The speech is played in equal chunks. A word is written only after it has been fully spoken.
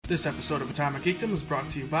This episode of Atomic Geekdom is brought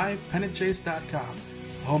to you by PennantChase.com,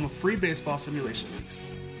 the home of free baseball simulation leagues.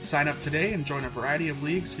 Sign up today and join a variety of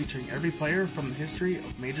leagues featuring every player from the history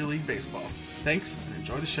of Major League Baseball. Thanks, and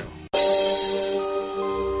enjoy the show.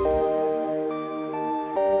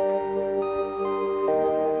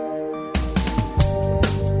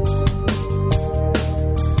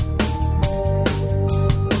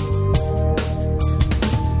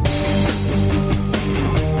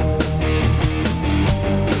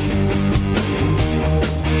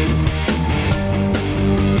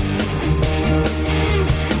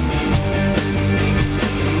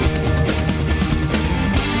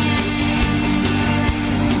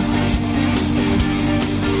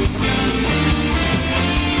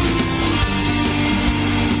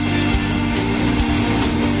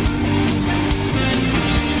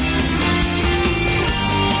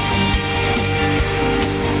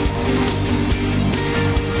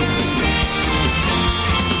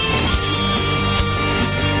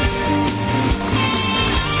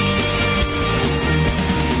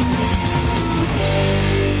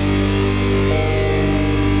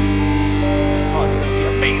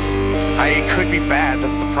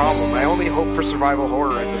 Survival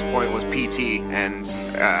horror at this point was PT, and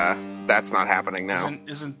that's not happening now.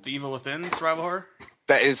 Isn't The Evil Within survival horror?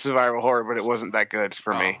 That is survival horror, but it wasn't that good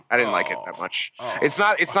for me. I didn't like it that much. It's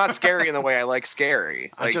not scary in the way I like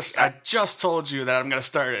scary. Like, I just told you that I'm going to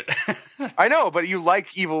start it. I know, but you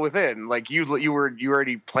like Evil Within. Like you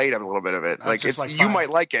already played a little bit of it. Like you might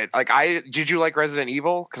like it. Like did you like Resident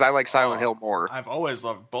Evil? Because I like Silent Hill more. I've always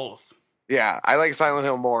loved both. Yeah, I like Silent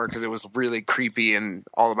Hill more because it was really creepy and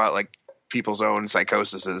all about like people's own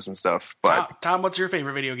psychoses and stuff. But Tom, what's your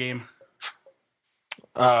favorite video game?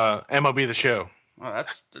 MLB The Show. Oh,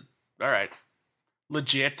 that's all right.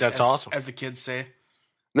 Legit. That's awesome, as the kids say.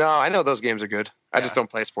 No, I know those games are good. I just don't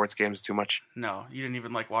play sports games too much. No, you didn't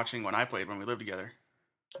even like watching when I played when we lived together.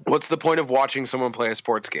 What's the point of watching someone play a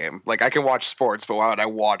sports game? Like, I can watch sports, but why would I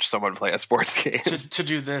watch someone play a sports game? To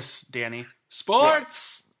do this, Danny.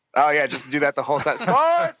 Sports! What? Oh, yeah, just to do that the whole time.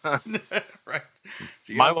 Sports! Right.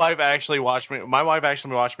 My wife actually watched me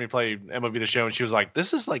play MLB The Show, and she was like,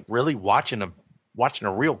 "This is like really watching a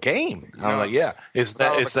real game." And I'm like, "Yeah, it's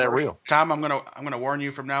that real." Tom, I'm gonna warn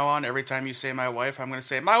you from now on. Every time you say my wife, I'm gonna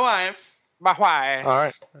say my wife. My wife.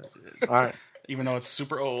 All right. Even though it's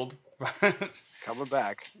super old. Coming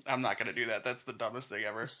back. I'm not gonna do that. That's the dumbest thing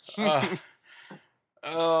ever.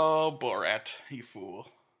 Oh, Borat, you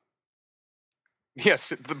fool. Yes,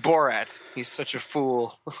 the Borat. He's such a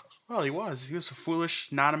fool. Well, he was. He was a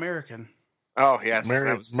foolish non-American. Oh yes,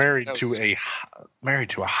 married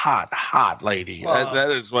to a hot lady. Well, that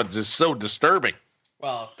is what is so disturbing.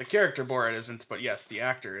 Well, the character Borat isn't, but yes, the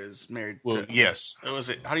actor is married. Well, yes. Was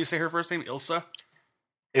it? How do you say her first name? Isla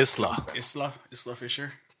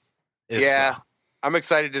Fisher. Yeah, I'm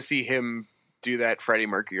excited to see him do that Freddie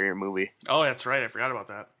Mercury movie. Oh, that's right. I forgot about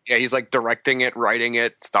that. Yeah, he's like directing it, writing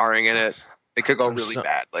it, starring in it. It could go really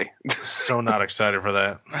badly. So not excited for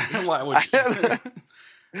that. Why would you?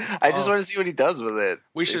 I just want to see what he does with it.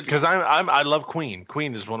 We should, because I love Queen.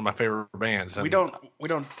 Queen is one of my favorite bands. We don't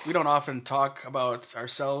often talk about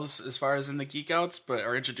ourselves as far as in the Geek Outs, but I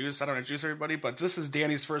don't introduce everybody. But this is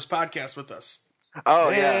Danny's first podcast with us. Oh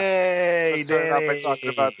yeah, let's start off by talking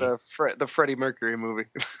about the Freddie Mercury movie.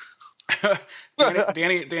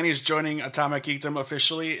 Danny's joining Atomic Geekdom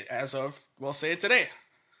officially as of, we'll say it today.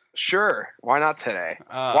 Sure. Why not today?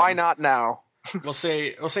 Why not now? We'll say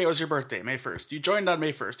it was your birthday, May 1st. You joined on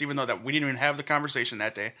May 1st, even though that we didn't even have the conversation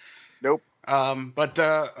that day. Nope. But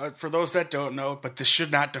for those that don't know, but this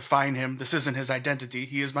should not define him. This isn't his identity.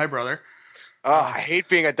 He is my brother. I hate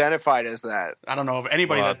being identified as that. I don't know of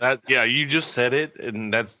anybody yeah, you just said it,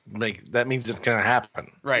 and that means it's gonna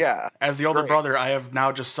happen. Right. Yeah. As the older brother, I have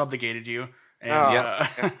now just subjugated you. And, I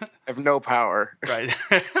have no power. Right.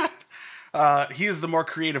 He is the more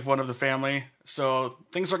creative one of the family, so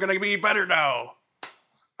things are going to be better now.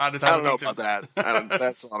 I don't know about that.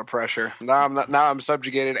 That's a lot of pressure. Now I'm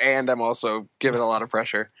subjugated, and I'm also given a lot of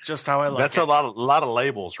pressure. Just how I like. That's it. a lot of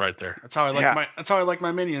labels right there. That's how I like That's how I like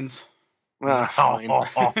my minions. Fine.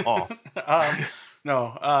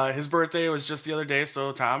 No, his birthday was just the other day.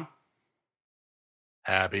 So Tom,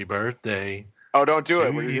 happy birthday. Oh, don't do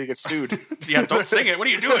it. We're going to get sued. Yeah, don't sing it. What are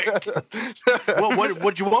you doing? Well,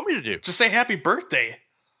 what do you want me to do? Just say happy birthday.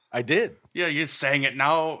 I did. Yeah, you sang it.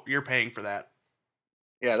 Now you're paying for that.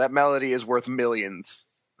 Yeah, that melody is worth millions.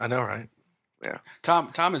 I know, right? Yeah.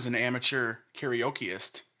 Tom is an amateur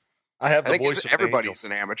karaokeist. have the I think voice of everybody's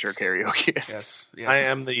an amateur karaokeist.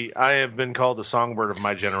 Yes. I have been called the songbird of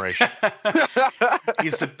my generation.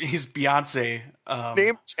 He's Beyonce.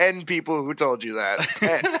 Name 10 people who told you that.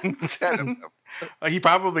 10. 10 of them. He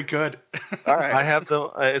probably could. All right. I have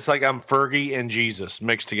it's like I'm Fergie and Jesus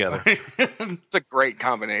mixed together. It's a great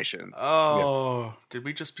combination. Oh, did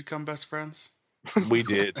we just become best friends? We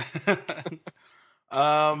did.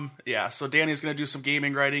 Yeah, so Danny's going to do some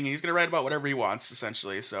gaming writing. He's going to write about whatever he wants,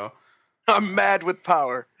 essentially. So I'm mad with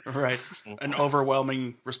power. Right. An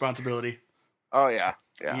overwhelming responsibility. Oh, yeah.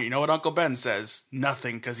 Yeah. You know what Uncle Ben says?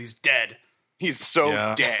 Nothing, because he's dead. He's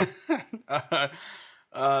so dead.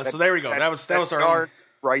 So there we go. That was our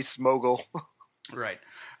rice mogul. Right.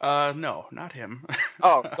 No, not him.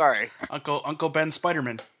 Oh, sorry. Uncle Ben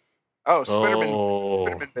Spiderman. Oh,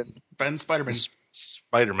 Spiderman. Ben Spiderman.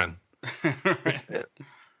 Spider-Man. Right.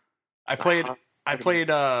 I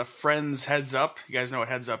played Friends Heads Up. You guys know what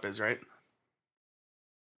Heads Up is, right?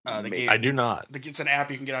 The game. I do not. It's an app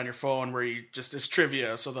you can get on your phone where it's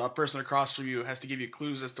trivia. So the person across from you has to give you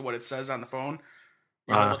clues as to what it says on the phone.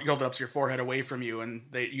 You hold it up to your forehead away from you, and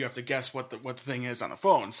you have to guess what the thing is on the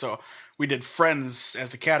phone. So we did Friends as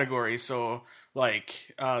the category. So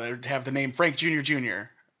like they'd have the name Frank Jr.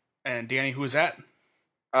 And Danny, who is that?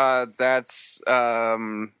 That's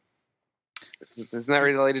isn't that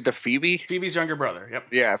related to Phoebe? Phoebe's younger brother. Yep.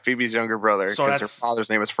 Yeah, Phoebe's younger brother. So because her father's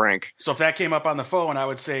name is Frank. So if that came up on the phone, I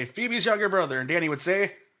would say Phoebe's younger brother, and Danny would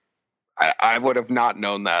say, I would have not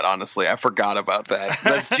known that, honestly. I forgot about that.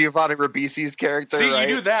 That's Giovanni Ribisi's character. See, right?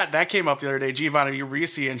 you knew that. That came up the other day, Giovanni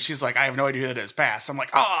Ribisi, and she's like, I have no idea who that is. Pass. I'm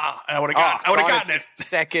like, I would have gotten it.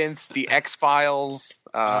 Seconds, the X-Files,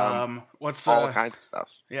 what's all kinds of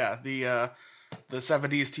stuff. Yeah, the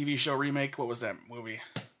 70s TV show remake. What was that movie?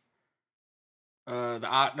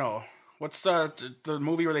 What's the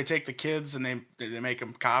movie where they take the kids and they make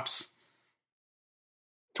them cops?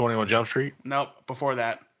 21 Jump Street? Nope, before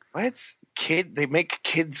that. What? They make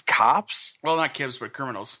kids cops? Well, not kids, but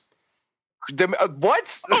criminals.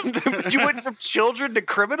 What? You went from children to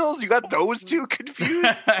criminals? You got those two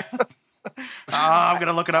confused? I'm going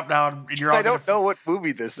to look it up now. And I don't know what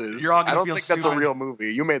movie this is. You're all I don't think that's a real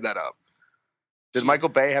movie. You made that up. Did Michael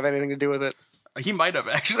Bay have anything to do with it? He might have,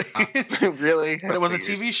 actually. Really? But it was a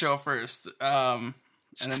TV show first.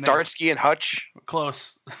 Starsky and Hutch?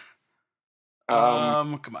 Close.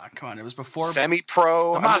 Come on. It was before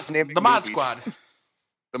Semi-Pro. The Mod Squad.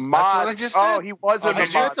 The Mods. He was in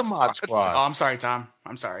the Mod Squad. Oh, I'm sorry, Tom.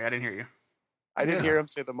 I'm sorry. I didn't hear you. I didn't hear him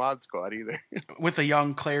say the Mod Squad either. With the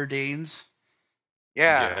young Claire Danes.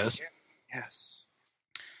 Yeah. Yes.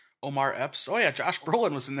 Omar Epps. Oh, yeah. Josh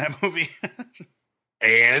Brolin was in that movie.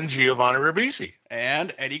 And Giovanni Ribisi.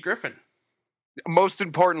 And Eddie Griffin. Most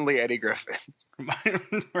importantly, Eddie Griffin.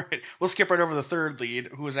 Right. We'll skip right over the third lead,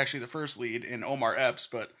 who was actually the first lead in Omar Epps,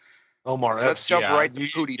 but let's jump right to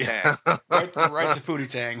Pootie Tang. right to Pootie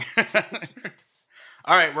Tang.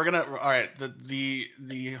 All right, the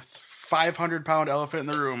 500-pound elephant in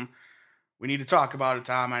the room. We need to talk about it,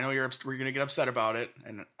 Tom. I know we're going to get upset about it,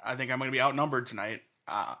 and I think I'm going to be outnumbered tonight.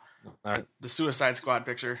 The Suicide Squad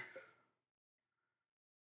picture.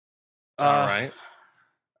 All right.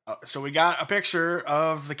 So we got a picture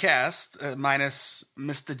of the cast minus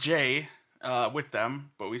Mr. J with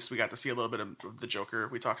them, but we got to see a little bit of the Joker.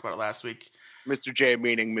 We talked about it last week. Mr. J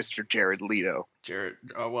meaning Mr. Jared Leto.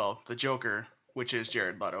 The Joker, which is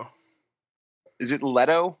Jared Leto. Is it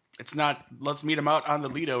Leto? It's not. Let's meet him out on the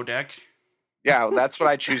Leto deck. Yeah, that's what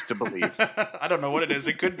I choose to believe. I don't know what it is.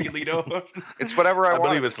 It could be Leto. It's whatever I want. I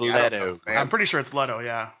believe it's Leto. I'm pretty sure it's Leto,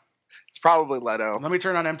 yeah. It's probably Leto. Let me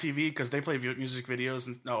turn on MTV because they play music videos.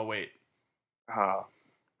 And no, wait.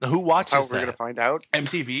 Who watches that? We're gonna find out.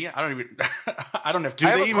 MTV. I don't even. I don't have. I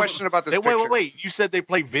have a question about this. Wait. You said they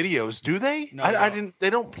play videos. Do they? No, I didn't. They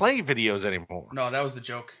don't play videos anymore. No, that was the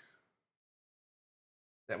joke.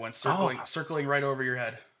 That went circling right over your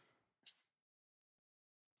head.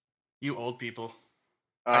 You old people.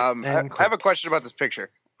 I have a question about this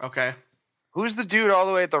picture. Okay. Who's the dude all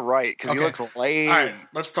the way at the right? Because he looks lame. All right,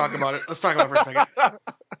 let's talk about it. Let's talk about it for a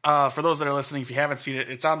second. For those that are listening, if you haven't seen it,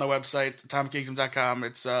 it's on the website, TomKingdom.com.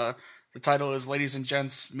 It's the title is "Ladies and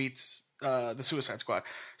Gents Meet the Suicide Squad."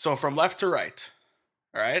 So from left to right.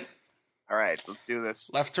 All right. All right. Let's do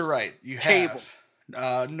this. Left to right. You have Cable.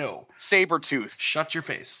 No. Sabretooth. Shut your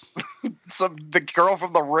face. The girl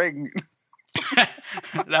from The Ring.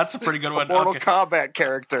 That's a pretty good one. Mortal Kombat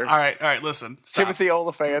character. All right. Listen. Stop. Timothy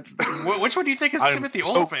Olyphant. Which one do you think is Timothy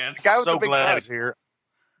Olyphant? The guy with so the big glad head. he's here.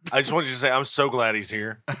 I just wanted you to say I'm so glad he's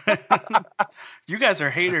here. You guys are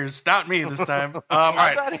haters, not me this time. All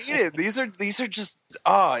right. I'm not hated. These are just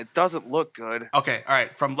it doesn't look good. Okay, all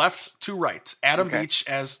right. From left to right, Adam Beach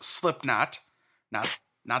as Slipknot, not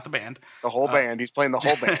the band. The whole band. He's playing the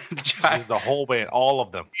whole band. He's the whole band, all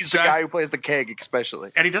of them. He's the guy who plays the keg,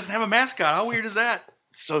 especially. And he doesn't have a mascot. How weird is that?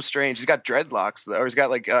 It's so strange. He's got dreadlocks, though. Or he's got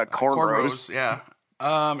like cornrows. Yeah.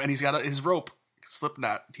 And he's got his rope.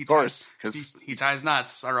 Slipknot. Of course. He ties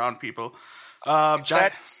knots around people. Is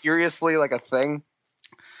that seriously like a thing?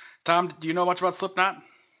 Tom, do you know much about Slipknot?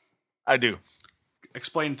 I do.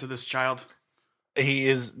 Explain to this child. He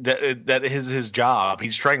is that is his job.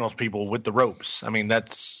 He strangles people with the ropes. I mean,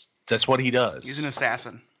 that's what he does. He's an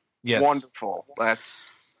assassin. Yes. Wonderful. That's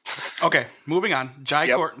okay. Moving on.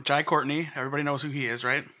 Jai Courtney. Everybody knows who he is,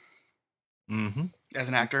 right? Mm-hmm. As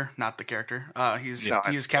an actor, not the character. He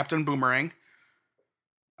is Captain Boomerang.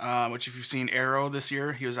 Which, if you've seen Arrow this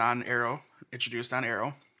year, he was on Arrow, introduced on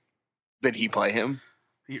Arrow. Did he play him?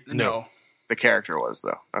 No. The character was,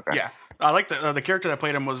 though. Okay. Yeah. I like the character that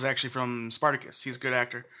played him was actually from Spartacus. He's a good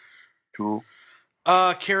actor. Cool.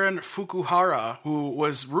 Karen Fukuhara, who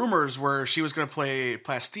was rumors were she was going to play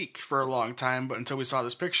Plastique for a long time, but until we saw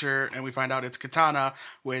this picture and we find out it's Katana,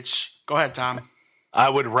 which, go ahead, Tom. I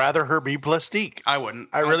would rather her be Plastique. I wouldn't.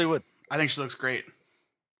 I really would. I think she looks great.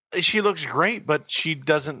 She looks great, but she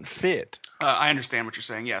doesn't fit. I understand what you're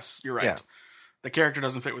saying. Yes, you're right. Yeah. The character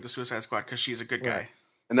doesn't fit with the Suicide Squad because she's a good guy.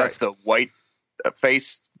 And that's the white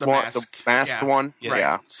face, the one, mask. the mask one. Yeah.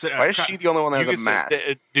 Yeah. So, why is she the only one that has a mask?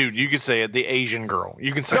 Dude, you could say it. The Asian girl.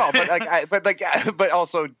 You can say no, but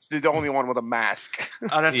also the only one with a mask.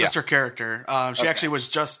 That's just her character. She actually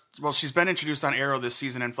was she's been introduced on Arrow this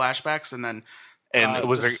season in flashbacks, and then. And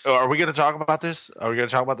are we going to talk about this? Are we going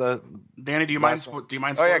to talk about the Danny? Do you mind? Do you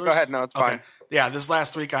mind? Oh Spoilers? yeah, go ahead. No, it's fine. Yeah, this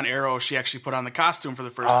last week on Arrow, she actually put on the costume for the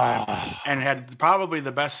first time and had probably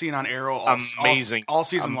the best scene on Arrow all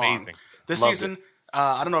season long. This Loved season,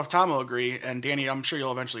 I don't know if Tom will agree, and Danny, I'm sure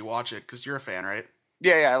you'll eventually watch it because you're a fan, right?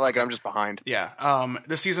 Yeah, I like it. I'm just behind. Yeah.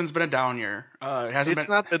 This season's been a down year. It's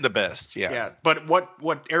not been the best. Yeah. Yeah, but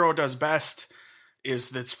what Arrow does best is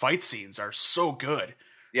that its fight scenes are so good.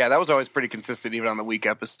 Yeah, that was always pretty consistent, even on the weak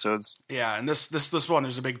episodes. Yeah, and this one,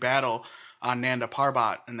 there's a big battle on Nanda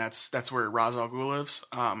Parbat, and that's where Ra's al Ghul lives.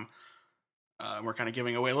 We're kind of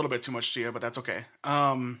giving away a little bit too much to you, but that's okay.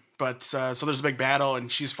 So there's a big battle, and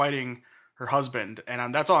she's fighting her husband,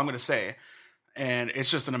 and that's all I'm going to say. And it's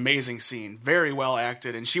just an amazing scene, very well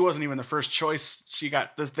acted, and she wasn't even the first choice. She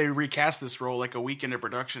got this, they recast this role like a week into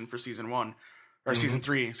production for season 1 or season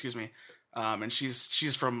 3, excuse me. And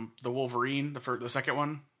she's from the Wolverine, the second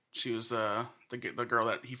one. She was the girl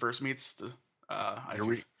that he first meets.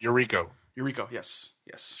 Yuriko. Yuriko, yes.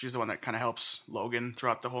 She's the one that kind of helps Logan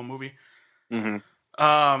throughout the whole movie. Mm-hmm.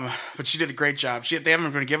 But she did a great job. They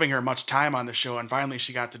haven't been giving her much time on the show, and finally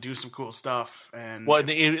she got to do some cool stuff. And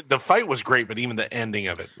the fight was great, but even the ending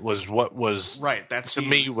of it was what was right. That scene, to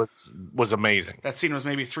me was amazing. That scene was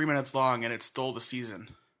maybe 3 minutes long, and it stole the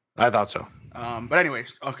season. I thought so. But anyway,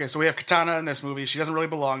 okay, so we have Katana in this movie. She doesn't really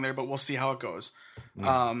belong there, but we'll see how it goes.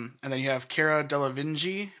 And then you have Cara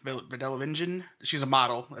Delevingne. She's a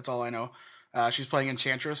model. That's all I know. She's playing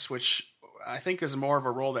Enchantress, which I think is more of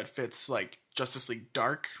a role that fits like Justice League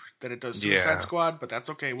Dark than it does Suicide Squad, but that's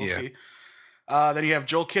okay. We'll see. Then you have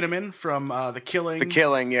Joel Kinnaman from The Killing. The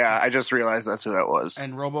Killing, yeah. I just realized that's who that was.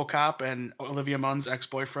 And RoboCop and Olivia Munn's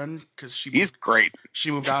ex-boyfriend. He's great.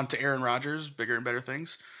 She moved on to Aaron Rodgers, Bigger and Better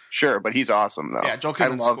Things. Sure, but he's awesome, though. Yeah, Joel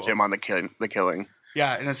Kinnaman's I loved him on The Killing.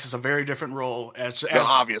 Yeah, and this is a very different role,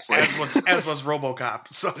 obviously, as was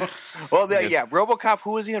RoboCop. So, RoboCop.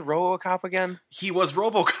 Who was he in RoboCop again? He was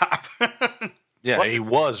RoboCop. Yeah, he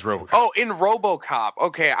was RoboCop. Oh, in RoboCop.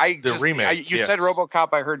 Okay, the remake. You said RoboCop.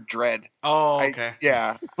 I heard Dread. Oh, okay.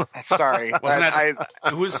 Sorry. Wasn't that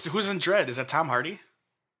who's in Dread? Is that Tom Hardy?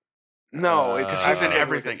 No, because he's in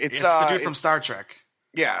everything. It's the dude from Star Trek.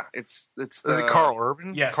 Yeah, is it Carl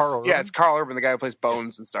Urban? Yes. Carl Urban? Yeah, it's Carl Urban, the guy who plays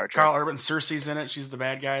Bones in Star Trek. Carl Urban. Cersei's in it. She's the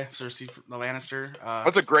bad guy. Cersei the Lannister.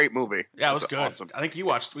 That's a great movie. Yeah, it was good. Awesome. I think we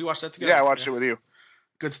watched that together. Yeah, I watched it with you.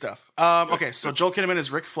 Good stuff. Okay, so Joel Kinnaman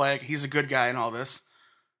is Rick Flag. He's a good guy in all this.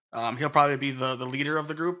 He'll probably be the leader of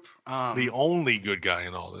the group. The only good guy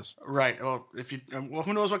in all this. Right. Well,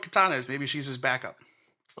 who knows what Katana is? Maybe she's his backup.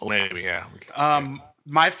 Maybe, yeah.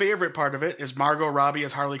 My favorite part of it is Margot Robbie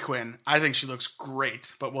as Harley Quinn. I think she looks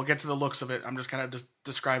great, but we'll get to the looks of it. I'm just kind of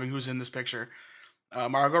describing who's in this picture.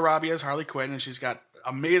 Margot Robbie as Harley Quinn, and she's got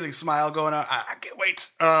amazing smile going on. I can't wait.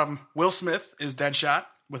 Will Smith is Deadshot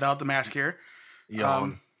without the mask here.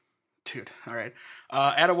 dude. All right.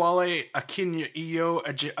 Adewale Akinyo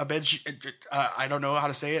Abeji. I don't know how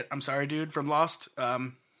to say it. I'm sorry, dude. From Lost.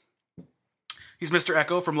 He's Mr.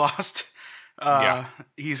 Echo from Lost.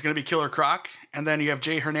 He's going to be Killer Croc. And then you have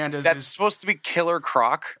Jay Hernandez. That's supposed to be Killer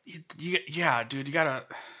Croc? Yeah, dude. You got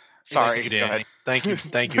to... Sorry. Go ahead. Thank you,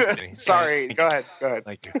 Danny. Sorry. Go ahead.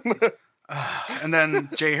 Thank you. And then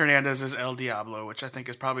Jay Hernandez is El Diablo, which I think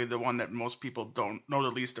is probably the one that most people don't know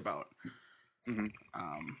the least about.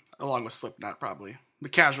 Along with Slipknot, probably. The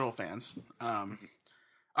casual fans. All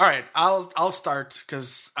right. I'll start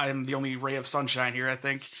because I'm the only ray of sunshine here, I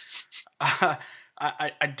think.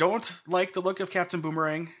 I don't like the look of Captain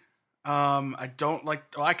Boomerang. I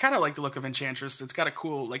kind of like the look of Enchantress. It's got a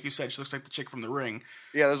cool, like you said, she looks like the chick from The Ring.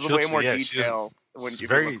 Yeah, there's way more detail when you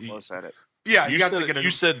look close at it. Yeah, you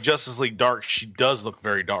said Justice League Dark. She does look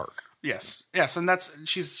very dark. Yes, and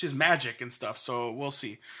she's magic and stuff. So we'll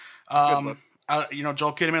see. Joel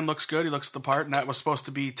Kinnaman looks good. He looks the part, and that was supposed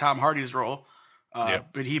to be Tom Hardy's role.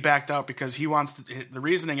 But he backed out because he wants to. The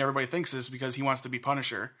reasoning everybody thinks is because he wants to be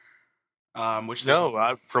Punisher. From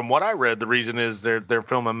what I read, the reason is they're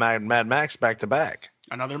filming Mad Max back to back.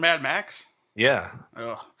 Another Mad Max? Yeah.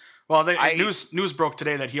 Ugh. Well, news broke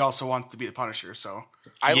today that he also wants to be the Punisher. So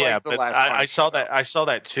I saw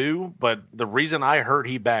that too. But the reason I heard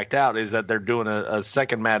he backed out is that they're doing a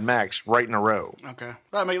second Mad Max right in a row. Okay,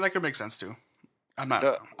 that could make sense too. I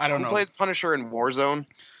don't know. Who played Punisher in Warzone?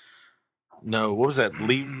 No, what was that?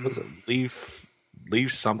 Leaf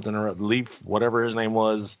something or Leaf whatever his name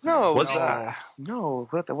was. No, hold on.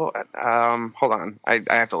 I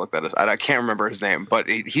have to look that up. I can't remember his name, but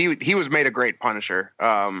he was made a great Punisher.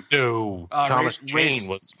 Thomas Jane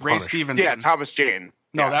was Ray Punisher. Stevenson. Yeah, Thomas Jane.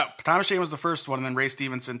 No, that Thomas Jane was the first one, and then Ray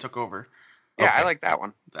Stevenson took over. Yeah, okay. I like that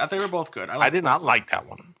one. They were both good. I did not like that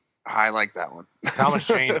one. I like that one. Thomas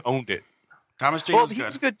Jane owned it. Thomas Jane was good. He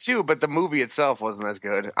was good too, but the movie itself wasn't as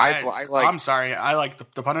good. I'm sorry. I like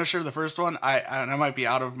the Punisher, the first one. I might be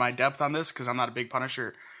out of my depth on this because I'm not a big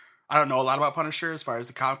Punisher. I don't know a lot about Punisher as far as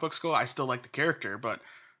the comic books go. I still like the character, but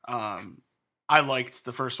I liked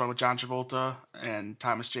the first one with John Travolta and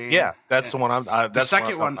Thomas Jane. Yeah, that's the one. The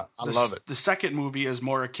second one, I love it. The second movie is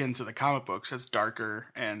more akin to the comic books. It's darker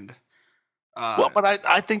and. But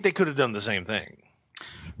I think they could have done the same thing.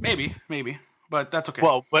 Maybe. But that's okay.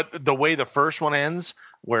 Well, but the way the first one ends,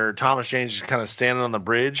 where Thomas Jane's just kind of standing on the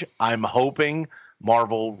bridge, I'm hoping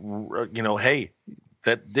Marvel, hey,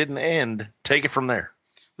 that didn't end. Take it from there.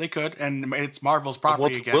 They could, and it's Marvel's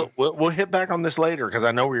property again. We'll hit back on this later because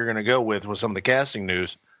I know where you're going to go with some of the casting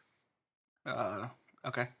news.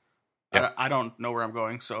 Okay. Yep. I don't know where I'm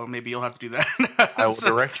going, so maybe you'll have to do that. I will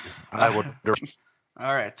direct you.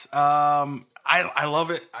 All right. I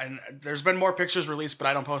love it. There's been more pictures released, but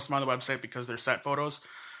I don't post them on the website because they're set photos.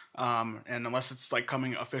 And unless it's like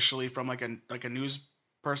coming officially from like a news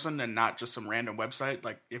person and not just some random website,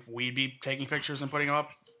 like if we'd be taking pictures and putting them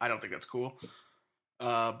up, I don't think that's cool.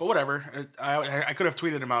 But whatever. I could have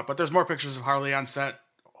tweeted them out, but there's more pictures of Harley on set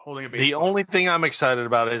holding a baseball. The only thing I'm excited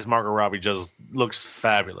about is Margot Robbie just looks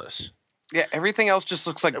fabulous. Yeah, everything else just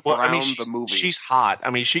looks like Brown the movie. She's hot.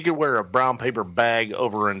 I mean, she could wear a brown paper bag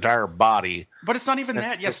over her entire body. But it's not even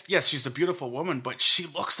that. Yes, she's a beautiful woman, but she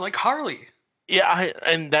looks like Harley. Yeah,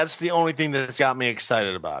 and that's the only thing that's got me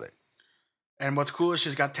excited about it. And what's cool is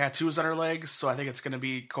she's got tattoos on her legs, so I think it's going to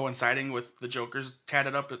be coinciding with the Joker's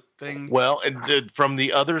tatted up thing. Well, and from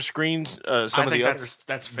the other screens, that's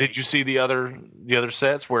fake. Did you see the other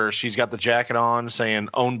sets where she's got the jacket on saying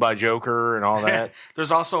 "owned by Joker" and all that?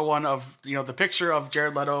 There's also one of the picture of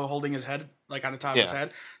Jared Leto holding his head like on the top of his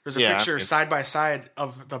head. There's a picture side by side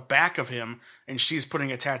of the back of him, and she's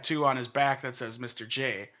putting a tattoo on his back that says Mr.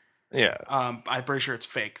 J. Yeah. I'm pretty sure it's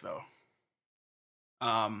fake though.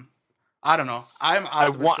 I don't know.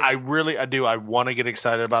 I want to get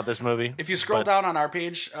excited about this movie. If you scroll down on our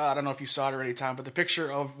page, I don't know if you saw it already, Tom, but the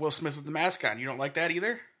picture of Will Smith with the mask on, you don't like that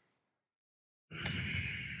either?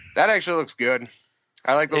 That actually looks good.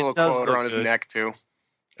 I like the little quote around his neck too.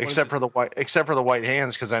 Except for the white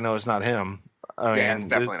hands, because I know it's not him. I mean, it's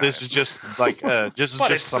definitely not this him. is just like it's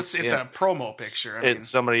a promo picture. It's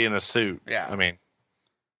somebody in a suit. Yeah, I mean.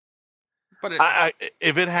 But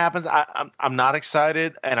if it happens, I'm not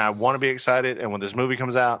excited, and I want to be excited. And when this movie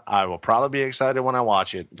comes out, I will probably be excited when I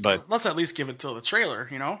watch it. But let's at least give it till the trailer,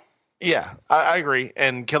 Yeah, I agree.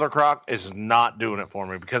 And Killer Croc is not doing it for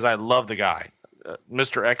me because I love the guy,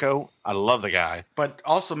 Mr. Echo. I love the guy. But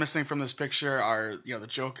also missing from this picture are the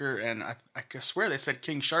Joker, and I swear they said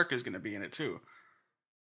King Shark is going to be in it too.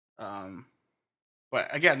 But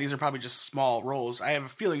again, these are probably just small roles. I have a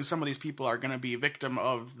feeling some of these people are going to be victim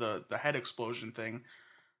of the head explosion thing,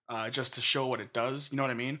 just to show what it does. You know what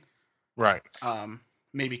I mean? Right.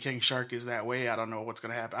 Maybe King Shark is that way. I don't know what's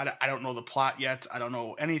going to happen. I don't know the plot yet. I don't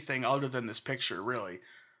know anything other than this picture, really,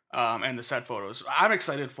 and the set photos. I'm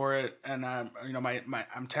excited for it, and I'm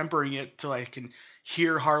tempering it till I can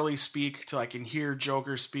hear Harley speak, till I can hear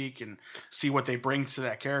Joker speak, and see what they bring to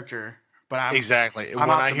that character. But I'm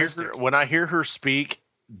when I hear her speak,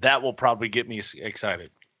 that will probably get me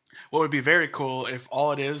excited. What would be very cool if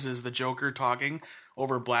all it is the Joker talking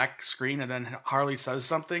over black screen, and then Harley says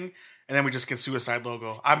something. And then we just get Suicide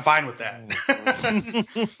logo. I'm fine with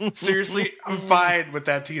that. Seriously, I'm fine with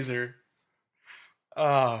that teaser.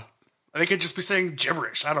 They could just be saying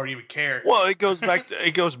gibberish. I don't even care. Well, it goes back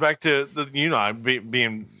to the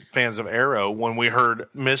being fans of Arrow when we heard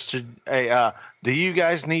Mr. Do you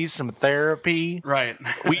guys need some therapy? Right.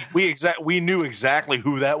 we knew exactly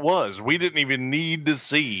who that was. We didn't even need to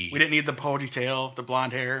see. We didn't need the ponytail, the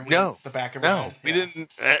blonde hair. The back of her head. We didn't.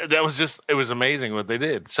 That was just. It was amazing what they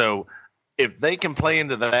did. So if they can play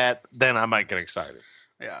into that, then I might get excited.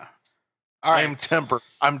 Yeah. All right.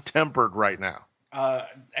 I'm tempered right now.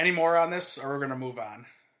 Any more on this, or we're gonna move on?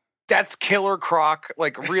 That's Killer Croc.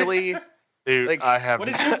 Like, really? Dude, like, I have.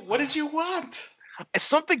 What did you want? It's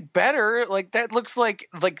something better. Like, that looks like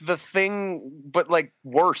the Thing, but like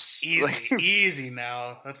worse. Easy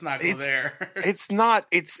now. Let's not go there. It's not.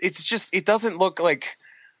 It's just. It doesn't look like.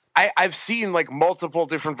 I've seen like multiple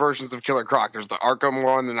different versions of Killer Croc. There's the Arkham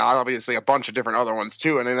one, and obviously a bunch of different other ones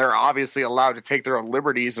too. And then they're obviously allowed to take their own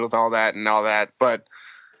liberties with all that and all that, but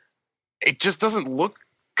it just doesn't look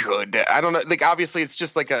good. I don't know. Like, obviously it's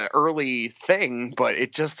just like an early thing, but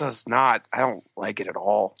it just does not. I don't like it at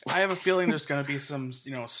all. I have a feeling there's going to be some,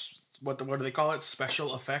 what do they call it?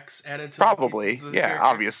 Special effects added to probably. the Yeah, character.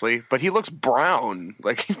 Obviously, but he looks brown.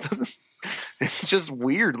 Like, he doesn't. It's just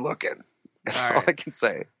weird looking. That's all I can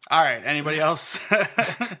say. All right. Anybody else?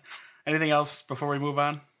 Anything else before we move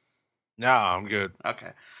on? No, I'm good. Okay.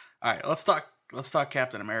 All right. Let's talk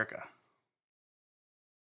Captain America.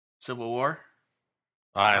 Civil War.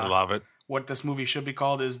 I love it. What this movie should be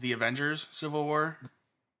called is The Avengers Civil War.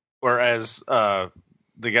 Whereas the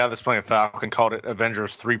guy that's playing Falcon called it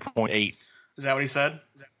Avengers 3.8. Is that what he said?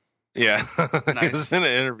 Yeah. Nice. It was in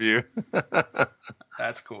an interview.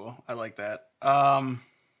 That's cool. I like that.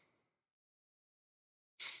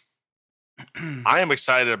 I am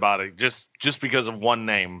excited about it just because of one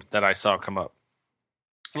name that I saw come up.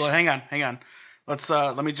 Well, hang on.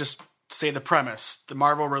 Let me just say the premise. The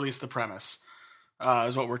Marvel released the premise.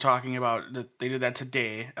 Is what we're talking about. They did that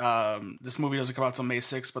today. This movie doesn't come out till May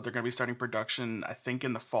 6th, but they're going to be starting production, I think,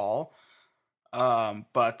 in the fall.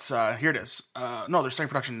 But here it is. No, they're starting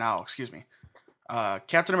production now. Excuse me.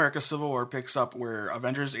 Captain America Civil War picks up where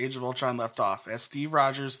Avengers Age of Ultron left off, as Steve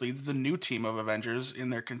Rogers leads the new team of Avengers in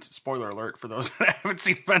their spoiler alert for those that haven't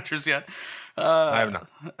seen Avengers yet. I have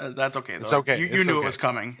not. That's okay, though. It's okay. You knew it was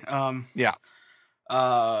coming. Yeah.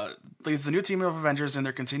 Leads the new team of Avengers in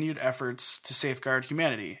their continued efforts to safeguard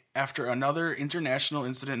humanity. After another international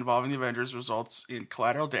incident involving the Avengers results in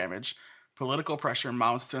collateral damage, political pressure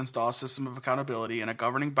mounts to install a system of accountability and a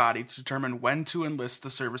governing body to determine when to enlist the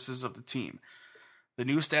services of the team. The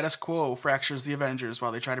new status quo fractures the Avengers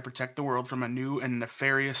while they try to protect the world from a new and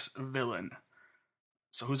nefarious villain.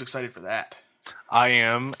 So who's excited for that? I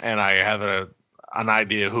am, and I have an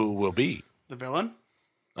idea who it will be. The villain?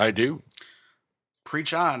 I do.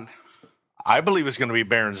 Preach on. I believe it's going to be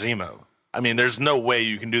Baron Zemo. I mean, there's no way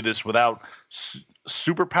you can do this without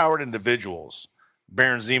superpowered individuals.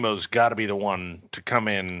 Baron Zemo's got to be the one to come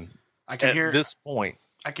in this point.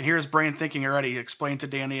 I can hear his brain thinking already. Explain to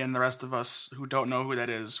Danny and the rest of us who don't know who that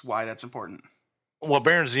is why that's important. Well,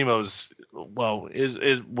 Baron Zemo's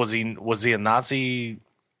was he a Nazi?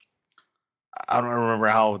 I don't remember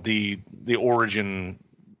how the origin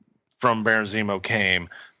from Baron Zemo came,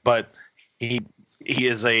 but he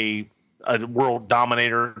is a world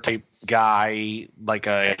dominator type guy, like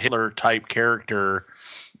a Hitler type character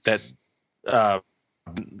that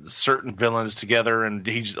certain villains together, and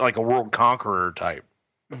he's like a world conqueror type.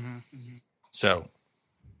 Mm-hmm. So,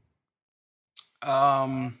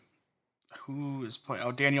 who is playing?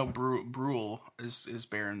 Oh, Daniel Bruhl is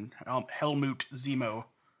Baron. Helmut Zemo.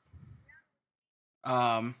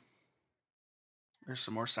 There's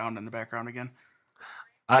some more sound in the background again.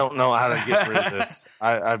 I don't know how to get rid of this.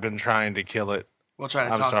 I've been trying to kill it. We'll try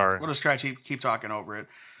to I'm sorry. We'll just try to keep talking over it.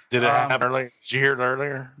 Did it happen earlier? Did you hear it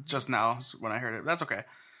earlier? Just now when I heard it. That's okay.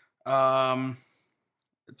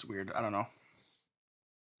 It's weird. I don't know.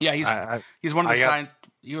 Yeah, he's one of the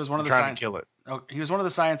he was one of the trying to kill it. Oh, he was one of the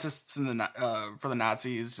scientists in the for the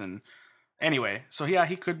Nazis, and anyway, so yeah,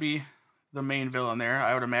 he could be the main villain there.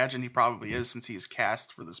 I would imagine he probably is, since he's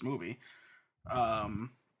cast for this movie.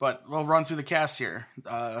 But we'll run through the cast here.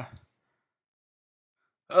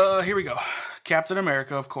 Here we go. Captain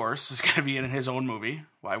America, of course, is going to be in his own movie.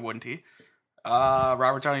 Why wouldn't he?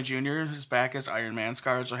 Robert Downey Jr. is back as Iron Man.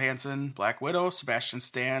 Scarlett Johansson, Black Widow. Sebastian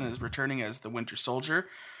Stan is returning as the Winter Soldier.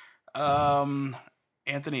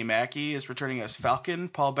 Anthony Mackie is returning as Falcon.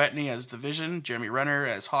 Paul Bettany as the Vision. Jeremy Renner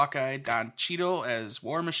as Hawkeye. Don Cheadle as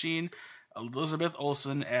War Machine. Elizabeth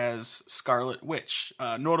Olsen as Scarlet Witch.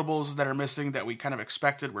 Notables that are missing that we kind of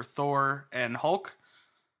expected were Thor and Hulk.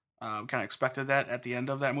 Kind of expected that at the end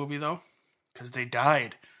of that movie, though, because they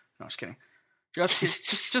died. No, just kidding.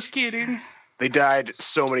 Just kidding. They died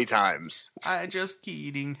so many times. Just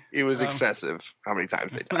kidding. It was excessive how many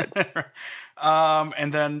times they died.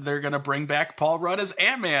 And then they're going to bring back Paul Rudd as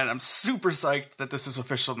Ant-Man. I'm super psyched that this is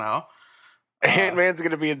official now. Ant-Man's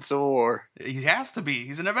going to be in Civil War. He has to be.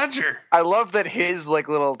 He's an Avenger. I love that his like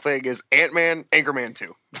little thing is Ant-Man, Anchorman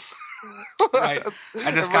 2. Right.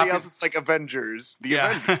 I just Everybody else is like Avengers.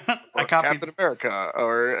 Avengers. Or Captain America.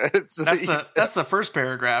 Or that's the first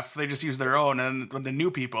paragraph. They just use their own, and when the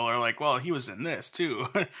new people are like, well, he was in this too.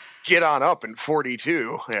 Get on up in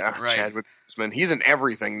 42. Yeah, right. Chadwick Boseman. He's in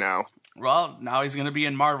everything now. Well, now he's going to be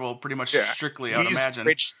in Marvel pretty much strictly, I would imagine.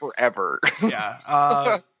 He's rich forever.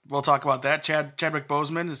 Yeah. We'll talk about that. Chadwick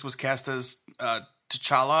Boseman was cast as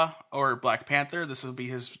T'Challa or Black Panther. This will be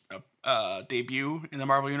his debut in the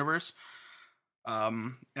Marvel Universe.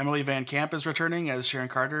 Emily Van Camp is returning as Sharon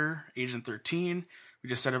Carter, Agent 13. We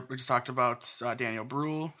just talked about Daniel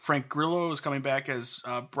Bruhl. Frank Grillo is coming back as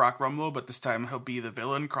Brock Rumlow, but this time he'll be the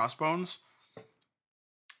villain, Crossbones.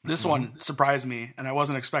 This one surprised me, and I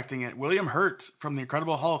wasn't expecting it. William Hurt from The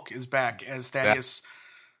Incredible Hulk is back as Thaddeus,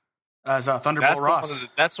 as Thunderbolt Ross.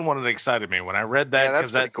 That's the one that excited me when I read that,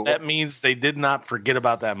 because cool. That means they did not forget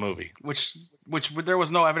about that movie. Which there was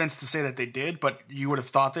no evidence to say that they did, but you would have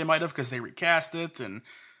thought they might have because they recast it. And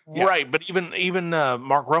right, but even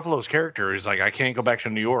Mark Ruffalo's character is like, I can't go back to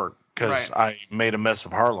New York because I made a mess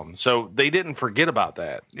of Harlem. So they didn't forget about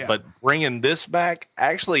that. Yeah. But bringing this back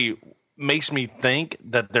actually makes me think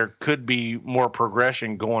that there could be more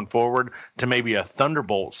progression going forward to maybe a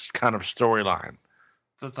Thunderbolts kind of storyline.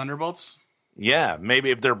 The Thunderbolts? Yeah,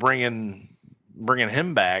 maybe if they're bringing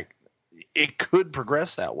him back, it could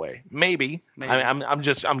progress that way. Maybe.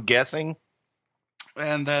 I'm guessing.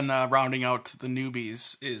 And then rounding out the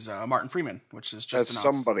newbies is Martin Freeman, which is just announced.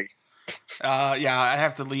 Somebody. Yeah, I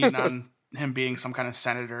have to lean on him being some kind of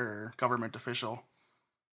senator or government official.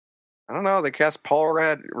 I don't know. They cast Paul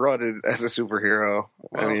Rudd as a superhero.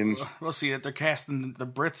 Well, I mean, we'll see it. They're casting the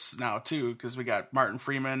Brits now too, because we got Martin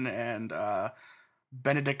Freeman and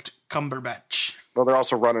Benedict Cumberbatch. Well, they're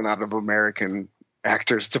also running out of American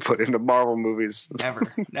actors to put into Marvel movies.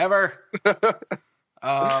 Never.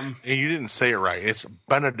 You didn't say it right. It's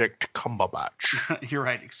Benedict Cumberbatch. You're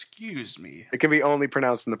right. Excuse me. It can be only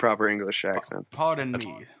pronounced in the proper English accent. Pardon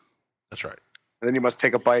me. That's right. And then you must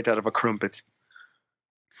take a bite out of a crumpet.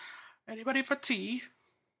 Anybody for tea?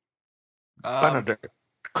 Benedict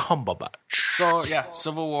Cumberbatch. So, yeah,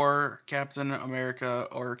 Civil War, Captain America,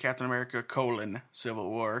 Civil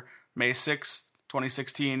War, May 6th,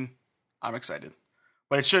 2016. I'm excited.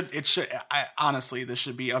 But honestly, this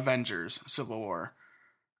should be Avengers Civil War.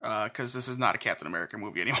 Because this is not a Captain America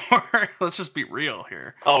movie anymore. Let's just be real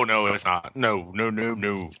here. Oh, no, it's not. No.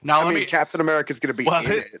 Now, Captain America's going to be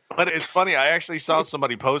in it. But it's funny. I actually saw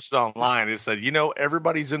somebody post it online. It said,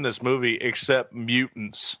 everybody's in this movie except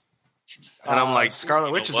mutants. And I'm like,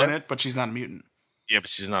 Scarlet Witch is in it, but she's not a mutant. Yeah, but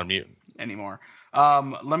she's not a mutant anymore.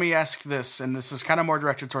 Let me ask this, and this is kind of more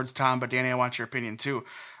directed towards Tom, but Danny, I want your opinion too.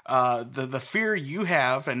 The fear you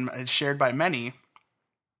have, and it's shared by many,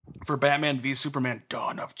 for Batman v Superman: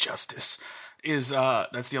 Dawn of Justice is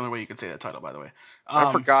that's the only way you can say that title, by the way.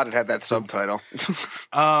 I forgot it had that subtitle.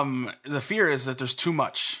 The fear is that there's too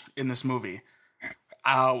much in this movie.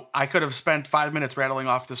 I could have spent 5 minutes rattling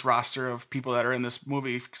off this roster of people that are in this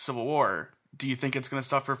movie, Civil War. Do you think it's going to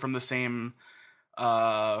suffer from the same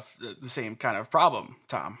kind of problem,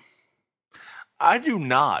 Tom? I do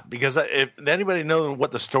not, because if anybody knows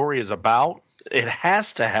what the story is about, it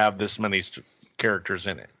has to have this many characters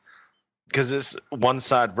in it, because it's one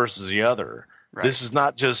side versus the other. Right. This is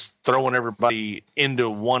not just throwing everybody into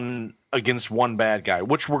one against one bad guy,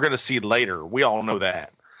 which we're going to see later. We all know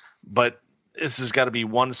that, but this has got to be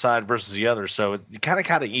one side versus the other. So you kind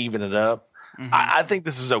of even it up. Mm-hmm. I think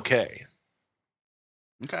this is okay.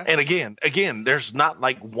 Okay. And again, there's not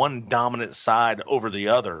like one dominant side over the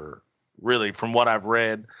other, really, from what I've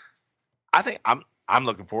read. I think I'm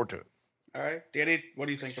looking forward to it. All right, Danny, what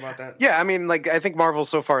do you think about that? Yeah, I mean, I think Marvel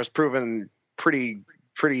so far has proven pretty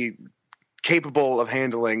capable of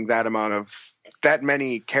handling that amount of that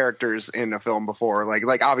many characters in a film before.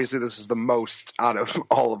 Like obviously this is the most out of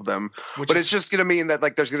all of them, but it's just going to mean that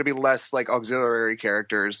like there's going to be less like auxiliary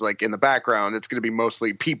characters like in the background. It's going to be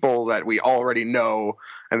mostly people that we already know,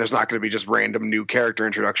 and there's not going to be just random new character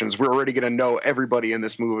introductions. We're already going to know everybody in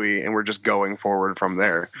this movie, and we're just going forward from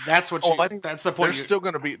there. That's what I think. That's the point. There's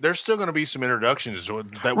still going to be some introductions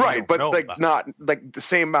that we right, don't but know like about. not like the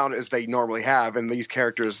same amount as they normally have. And these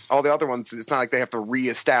characters, all the other ones, it's not like they have to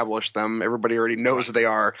reestablish them. Everybody already knows who they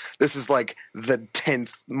are. This is like the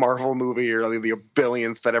 10th Marvel movie or like the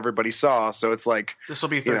billionth that everybody saw. So it's like this will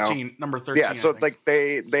be 13, number 13. Yeah, so like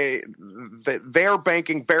they're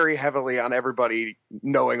banking very heavily on everybody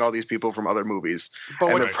knowing all these people from other movies,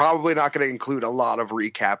 and they're probably not going to include a lot of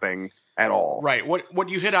recapping at all. Right. What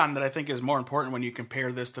you hit on that I think is more important when you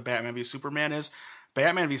compare this to Batman v Superman is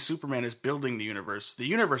Batman v Superman is building the universe. The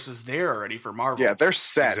universe is there already for Marvel. Yeah, they're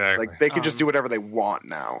set. Exactly. Like they can just do whatever they want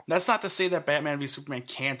now. That's not to say that Batman v Superman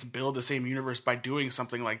can't build the same universe by doing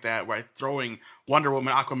something like that, by throwing Wonder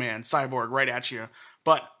Woman, Aquaman, Cyborg right at you.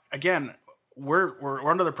 But again, we're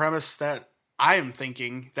under the premise that I am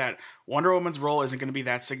thinking that Wonder Woman's role isn't going to be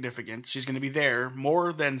that significant. She's going to be there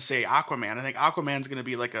more than, say, Aquaman. I think Aquaman's going to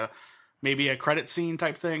be like maybe a credit scene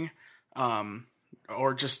type thing.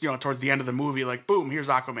 Or just, towards the end of the movie, like, boom, here's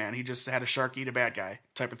Aquaman. He just had a shark eat a bad guy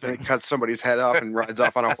type of thing. And he cuts somebody's head off and rides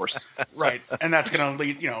off on a horse. Right. And that's going to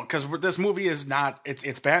lead, because this movie is not,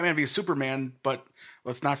 it's Batman v Superman, but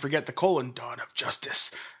let's not forget the Dawn of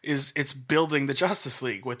Justice. It's building the Justice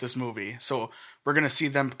League with this movie. So we're going to see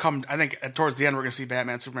them come, I think towards the end, we're going to see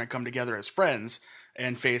Batman and Superman come together as friends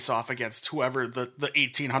and face off against whoever the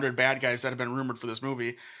 1,800 bad guys that have been rumored for this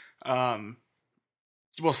movie.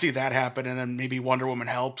 We'll see that happen, and then maybe Wonder Woman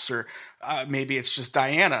helps, or maybe it's just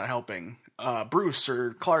Diana helping Bruce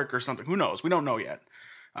or Clark or something. Who knows? We don't know yet.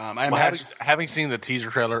 Having seen the teaser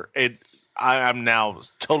trailer, I'm now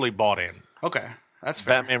totally bought in. Okay, that's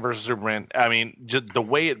fair. Batman versus Superman. I mean, just the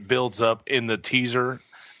way it builds up in the teaser,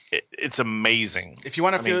 it's amazing. If you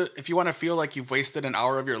want to feel like you've wasted an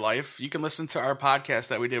hour of your life, you can listen to our podcast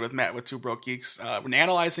that we did with Matt with Two Broke Geeks, when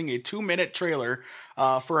analyzing a 2-minute trailer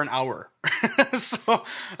for an hour. So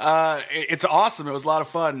it's awesome. It was a lot of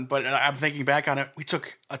fun. But I'm thinking back on it, we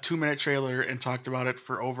took a 2-minute trailer and talked about it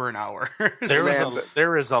for over an hour.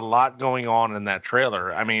 There is a lot going on in that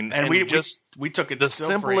trailer. I mean, and we took it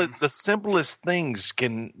the simplest things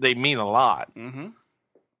they mean a lot. Mm-hmm.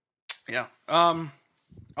 Yeah.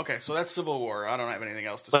 Okay, so that's Civil War. I don't have anything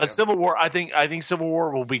else to say. But Civil War, I think Civil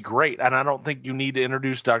War will be great, and I don't think you need to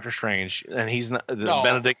introduce Doctor Strange. And he's not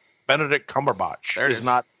Benedict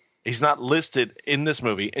Cumberbatch. He's not listed in this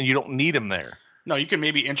movie, and you don't need him there. No, you can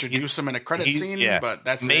maybe introduce him in a credit scene, but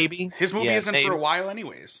that's maybe it. His movie isn't for a while,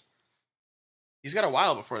 anyways. He's got a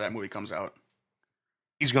while before that movie comes out.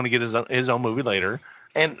 He's going to get his own movie later.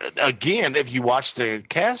 And again, if you watch the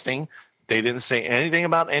casting, they didn't say anything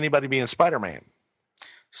about anybody being Spider-Man.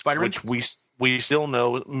 Spider-Man, which we still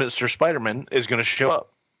know Mr. Spider-Man is going to show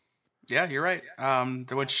up. Yeah, you're right.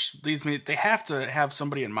 Which leads me, they have to have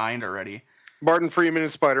somebody in mind already. Martin Freeman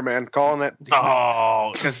is Spider-Man, calling it.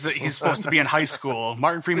 Oh, because he's supposed to be in high school.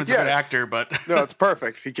 Martin Freeman's a good actor, but no, it's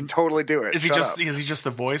perfect. He can totally do it. Is he just the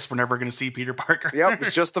voice? We're never going to see Peter Parker. Yep,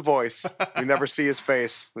 it's just the voice. We never see his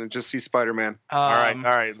face. We just see Spider-Man. All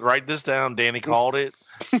right. Write this down. Danny called it.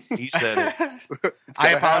 He said it. I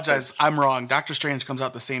apologize. I'm wrong. Doctor Strange comes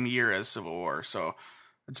out the same year as Civil War, so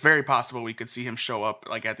it's very possible we could see him show up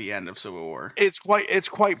like at the end of Civil War. It's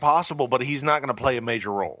quite possible, but he's not going to play a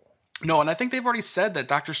major role. No, and I think they've already said that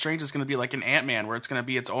Doctor Strange is going to be like an Ant-Man, where it's going to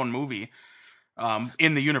be its own movie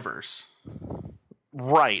in the universe.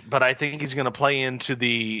 Right, but I think he's going to play into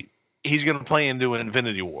an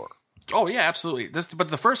Infinity War. Oh yeah, absolutely. But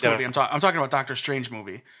the first movie I'm talking about Doctor Strange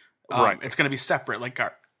movie. Right. It's going to be separate, like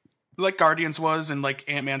Guardians was, and like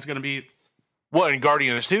Ant-Man's going to be. Well, in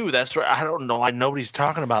Guardians 2, that's right. I don't know. Nobody's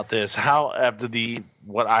talking about this. How after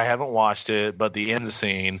I haven't watched it, but the end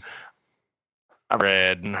scene, I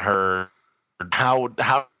read and heard how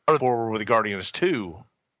forward with Guardians 2.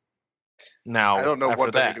 Now I don't know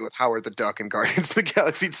what they're going to do with Howard the Duck and Guardians of the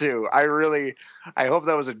Galaxy 2. I hope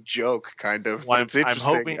that was a joke, kind of. Well, it's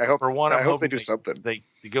interesting. I hope they do something. They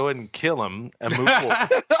go ahead and kill him and move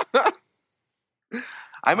forward.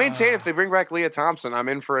 I maintain if they bring back Leah Thompson, I'm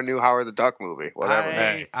in for a new Howard the Duck movie.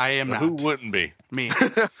 Whatever. I am not. Who wouldn't be? Me.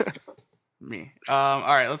 All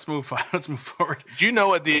right, let's move forward. Do you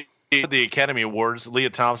know at the Academy Awards, Leah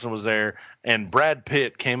Thompson was there, and Brad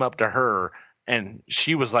Pitt came up to her, and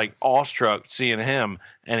she was like awestruck seeing him,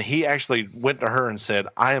 and he actually went to her and said,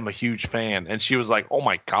 "I am a huge fan," and she was like, "Oh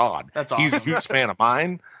my God, that's awesome. He's a huge fan of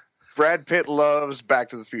mine." Brad Pitt loves Back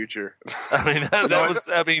to the Future. I mean, that was.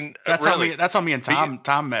 I mean, That's really. how me. That's how me and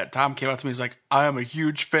Tom met. Tom came up to me. He's like, "I am a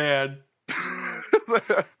huge fan."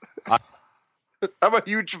 I'm a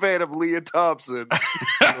huge fan of Leah Thompson.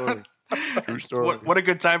 True story. What a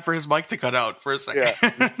good time for his mic to cut out for a second.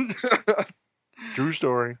 Yeah. True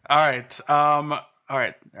story. All right. All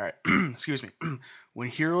right. Excuse me. When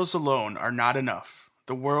heroes alone are not enough,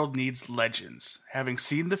 the world needs legends. Having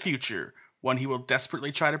seen the future, one he will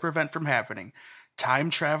desperately try to prevent from happening,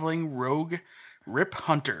 time-traveling rogue Rip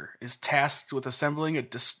Hunter is tasked with assembling a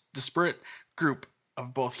disparate group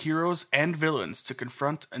of both heroes and villains to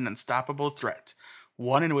confront an unstoppable threat,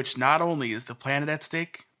 one in which not only is the planet at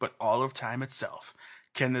stake, but all of time itself.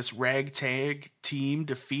 Can this ragtag team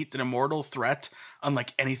defeat an immortal threat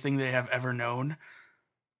unlike anything they have ever known?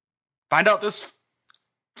 Find out this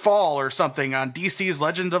fall or something on DC's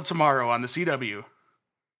Legend of Tomorrow on the CW.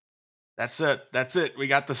 That's it. We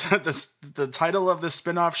got the title of the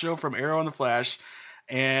spin-off show from Arrow and the Flash,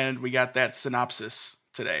 and we got that synopsis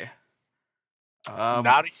today.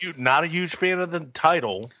 Not a huge fan of the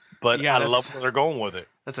title, but yeah, I love where they're going with it.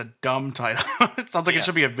 That's a dumb title. It sounds like it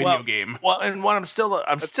should be a video game. Well, and what I'm still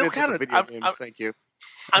kind of video games. Thank you.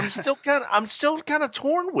 I'm still kind of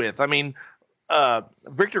torn with. I mean,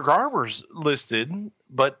 Victor Garber's listed,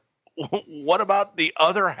 but what about the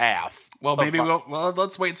other half? Well, maybe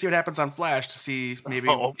let's wait and see what happens on Flash to see. Maybe.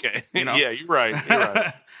 Oh, okay. Yeah, you're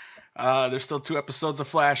right. There's still 2 episodes of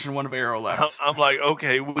Flash and 1 of Arrow left. I'm like,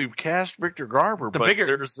 okay, we've cast Victor Garber, but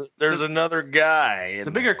there's another guy.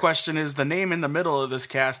 The bigger question is the name in the middle of this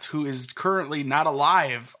cast who is currently not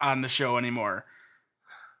alive on the show anymore.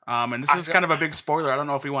 And this is kind of a big spoiler. I don't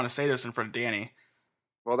know if we want to say this in front of Danny.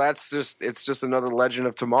 Well, it's just another Legend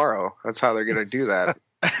of Tomorrow. That's how they're going to do that.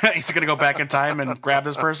 He's going to go back in time and grab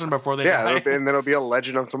this person before they die. And then it'll be a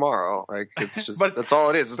Legend of Tomorrow. Like it's just that's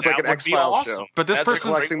all it is. It's like an X-Files show. But this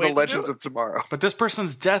person's collecting the Legends of Tomorrow. But this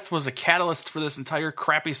person's death was a catalyst for this entire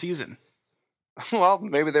crappy season. Well,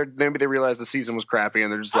 maybe they realized the season was crappy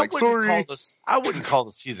and they're just like, sorry. I wouldn't call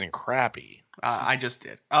the season crappy. I just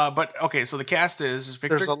did. But okay, so the cast is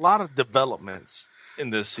Victor. There's a lot of developments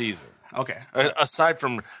in this season. Okay. Aside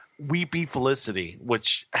from Weepy Felicity,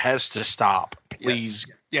 which has to stop. Please.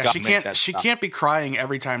 Yeah, she can't be crying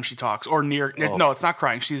every time she talks or near. Oh. No, it's not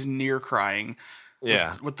crying. She's near crying.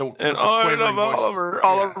 Yeah. With the I love Oliver.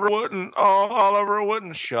 Oliver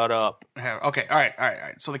Wooden. Shut up. Okay. All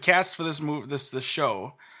right. So the cast for this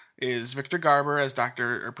show is Victor Garber as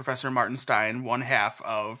Professor Martin Stein, one half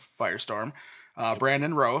of Firestorm.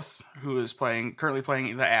 Brandon Roth, who is currently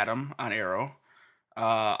playing the Atom on Arrow.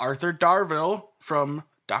 Arthur Darvill from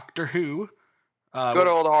Doctor Who. Good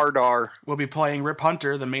old Ardar. Will be playing Rip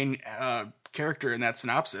Hunter, the main character in that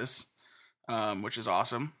synopsis, which is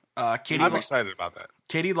awesome. I'm excited about that.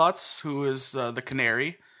 Katie Lutz, who is the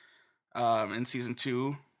Canary in season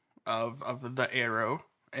 2 of the Arrow,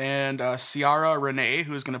 and Ciara Renee,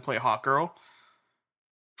 who is going to play Hawkgirl.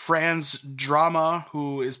 Franz Drama,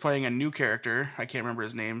 who is playing a new character. I can't remember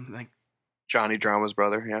his name. Johnny Drama's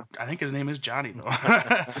brother, yeah. I think his name is Johnny, though.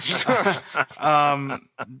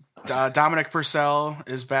 Dominic Purcell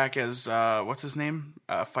is back as, what's his name?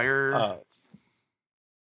 Heatwave.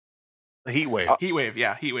 Heatwave,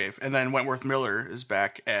 yeah, Heatwave. And then Wentworth Miller is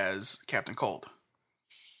back as Captain Cold.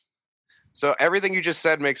 So everything you just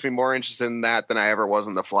said makes me more interested in that than I ever was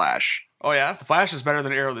in The Flash. Oh, yeah? The Flash is better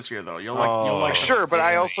than Arrow this year, though. You'll like sure, but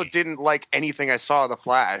I also didn't like anything I saw of The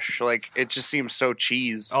Flash. Like, it just seems so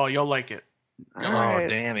cheese. Oh, you'll like it. Right.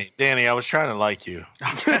 Danny, I was trying to like you.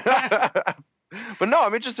 But no,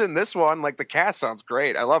 I'm interested in this one. Like, the cast sounds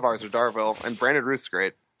great. I love Arthur Darvill, and Brandon Ruth's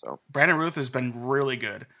great. So Brandon Ruth has been really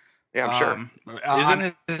good. Yeah, I'm sure.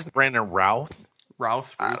 Isn't it Brandon Routh?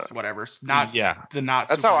 Ruth, whatever. Not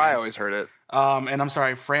That's how I always heard it. And I'm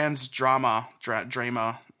sorry, Franz Drama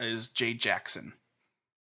is Jay Jackson.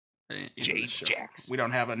 Jay Jackson. We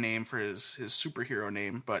don't have a name for his superhero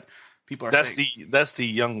name, but people are that's the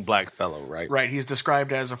young black fellow, right? Right. He's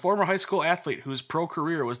described as a former high school athlete whose pro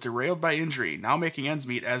career was derailed by injury, now making ends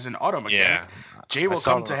meet as an auto mechanic. Yeah. Jay will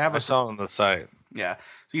come to have I saw on the site. Yeah.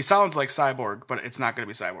 So he sounds like Cyborg, but it's not going to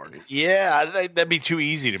be Cyborg. Yeah, that'd be too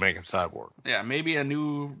easy to make him Cyborg. Yeah, maybe a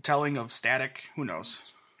new telling of Static. Who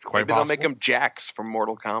knows? Maybe they'll make him Jax from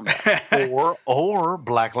Mortal Kombat. or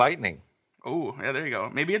Black Lightning. Oh, yeah, there you go.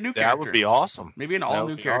 Maybe a new character. That would be awesome. Maybe an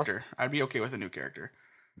all-new character. Awesome. I'd be okay with a new character.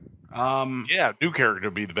 Yeah, new character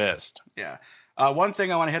would be the best. Yeah. One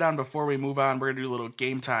thing I want to hit on before we move on, we're going to do a little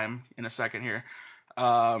game time in a second here.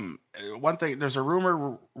 One thing, there's a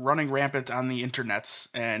rumor running rampant on the internets,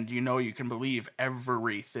 and you can believe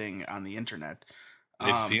everything on the internet.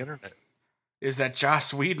 It's the internet. is that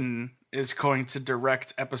Joss Whedon is going to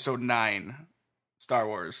direct Episode 9, Star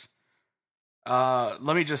Wars.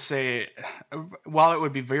 Let me just say, while it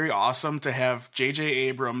would be very awesome to have J.J.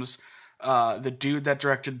 Abrams, the dude that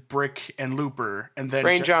directed Brick and Looper, and then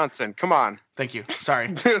Rain Johnson, come on. Thank you.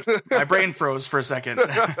 Sorry, my brain froze for a second.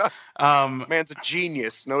 Man's a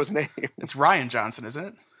genius. Know his name. It's Ryan Johnson, isn't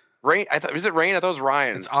it? Rain. Is it Rain? I thought it was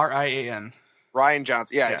Ryan. It's Rian. Ryan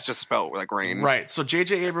Johnson. Yeah, it's just spelled like Rain. Right. So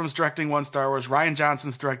J.J. Abrams directing one Star Wars, Ryan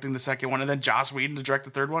Johnson's directing the second one, and then Joss Whedon to direct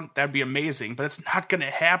the third one. That'd be amazing, but it's not going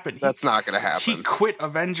to happen. That's not going to happen. He quit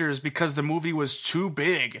Avengers because the movie was too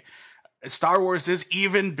big. Star Wars is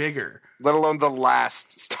even bigger. Let alone the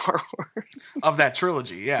last Star Wars. Of that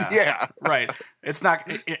trilogy, yeah. Yeah. Right. It's not,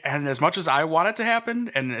 and as much as I want it to happen,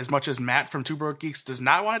 and as much as Matt from Two Broke Geeks does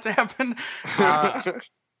not want it to happen,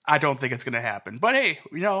 I don't think it's going to happen. But hey,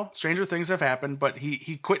 stranger things have happened. But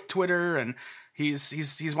he quit Twitter, and he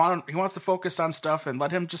wants to focus on stuff and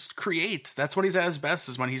let him just create. That's when he's at his best,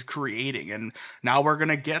 is when he's creating. And now we're going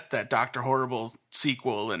to get that Dr. Horrible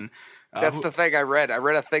sequel. And that's the thing I read. I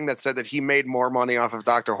read a thing that said that he made more money off of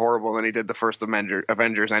Dr. Horrible than he did the first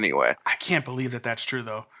Avengers anyway. I can't believe that that's true,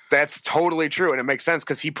 though. That's totally true, and it makes sense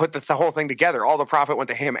because he put the whole thing together. All the profit went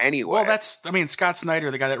to him anyway. Well, Scott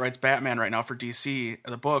Snyder, the guy that writes Batman right now for DC,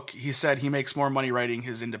 the book, he said he makes more money writing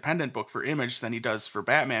his independent book for Image than he does for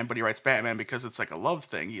Batman, but he writes Batman because it's like a love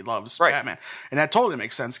thing. He loves Batman. And that totally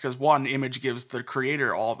makes sense because, one, Image gives the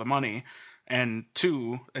creator all the money, and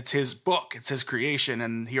two, it's his book, it's his creation,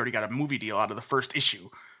 and he already got a movie deal out of the first issue.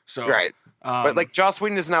 So, right. But like Joss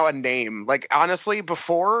Whedon is now a name. Like honestly,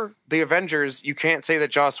 before the Avengers, you can't say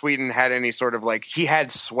that Joss Whedon had any sort of like he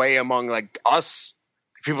had sway among like us,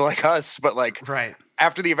 people like us. But like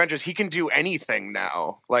after the Avengers, he can do anything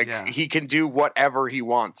now. Like he can do whatever he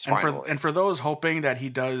wants. And for those hoping that he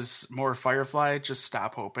does more Firefly, just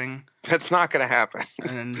stop hoping. That's not going to happen.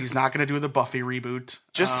 And he's not going to do the Buffy reboot.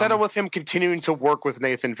 Just settle with him continuing to work with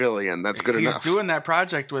Nathan Fillion. That's good enough. He's doing that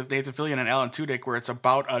project with Nathan Fillion and Alan Tudyk where it's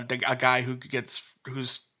about a guy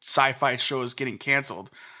whose sci-fi show is getting canceled.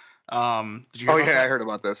 Did you hear about that? I heard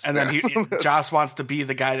about this. And then Joss wants to be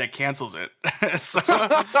the guy that cancels it. So,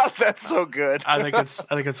 that's so good. I think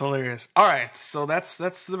it's hilarious. All right, so that's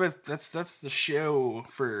the show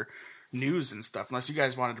for news and stuff. Unless you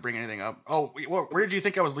guys wanted to bring anything up. Oh, where did you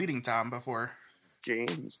think I was leading, Tom? Before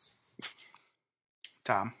games,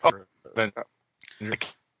 Tom. What? We're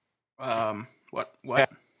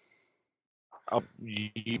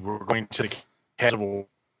going to the casual.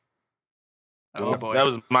 Oh boy, that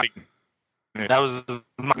was my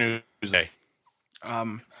news day.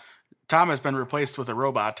 Tom has been replaced with a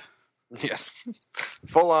robot. Yes,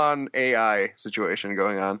 full on AI situation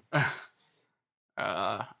going on.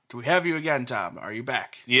 Do we have you again, Tom? Are you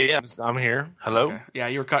back? Yeah, I'm here. Hello. Okay. Yeah,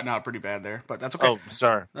 you were cutting out pretty bad there, but that's okay. Oh,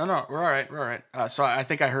 sorry. No, we're all right. So I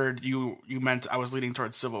think I heard you meant I was leading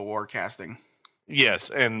towards Civil War casting. Yes,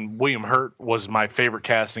 and William Hurt was my favorite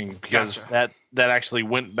casting because that actually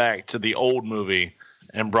went back to the old movie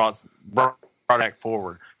and brought back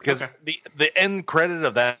forward because the end credit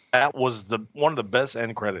of that was one of the best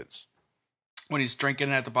end credits when he's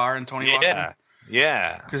drinking at the bar and Tony walks in.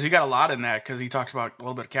 Yeah, because you got a lot in that because he talks about a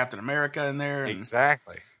little bit of Captain America in there.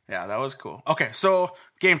 Exactly. Yeah, that was cool. Okay, so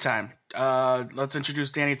game time. Let's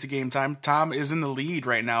introduce Danny to game time. Tom is in the lead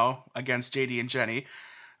right now against JD and Jenny.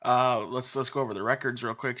 Let's go over the records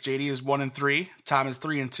real quick. JD is 1-3. Tom is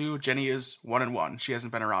 3-2. Jenny is 1-1. She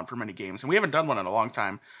hasn't been around for many games, and we haven't done one in a long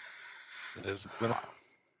time. It has been.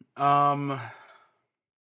 All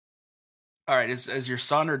right. Is your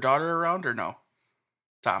son or daughter around or no?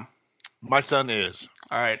 Tom. My son is.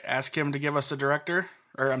 All right. Ask him to give us a director,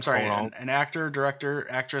 or I'm sorry, an actor, director,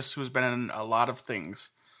 actress who's been in a lot of things.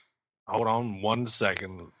 Hold on 1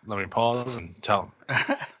 second. Let me pause and tell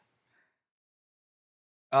him.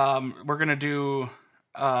 We're gonna do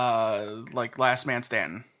like Last Man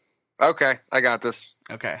Standing. Okay, I got this.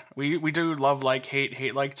 Okay, we do love like,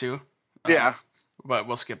 hate like too. Yeah, but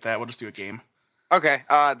we'll skip that. We'll just do a game. Okay.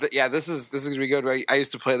 This is gonna be good. I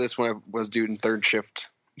used to play this when I was doing third shift.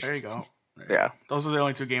 There you go. Yeah, those are the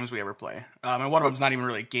only two games we ever play. And one of them's not even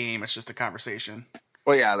really a game; it's just a conversation.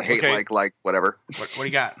 Well, yeah, the hate like whatever. What do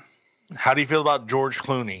you got? How do you feel about George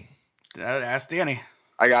Clooney? Ask Danny.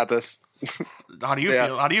 I got this. How do you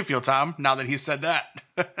feel? How do you feel, Tom? Now that he said that.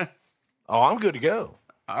 Oh, I'm good to go.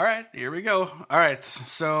 All right, here we go. All right,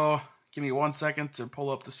 so give me 1 second to pull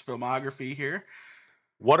up this filmography here.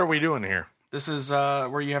 What are we doing here? This is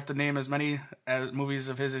where you have to name as many movies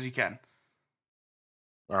of his as you can.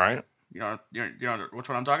 All right. You know which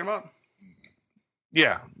one I'm talking about?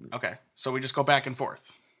 Yeah. Okay, so we just go back and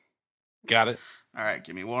forth. Got it. All right,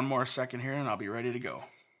 give me one more second here, and I'll be ready to go.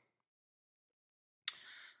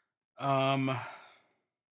 All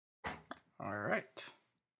right.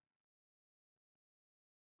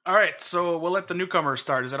 All right, so we'll let the newcomer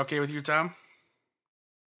start. Is that okay with you, Tom?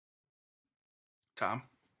 Tom?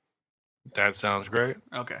 That sounds great.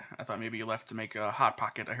 Okay, I thought maybe you left to make a hot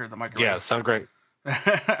pocket. I heard the microwave. Yeah, sounds great. All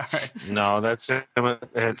right. No, that's him.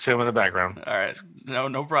 It's him in the background. All right.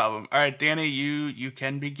 No problem. All right, Danny, you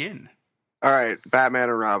can begin. All right, Batman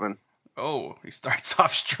or Robin? Oh, he starts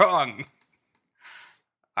off strong.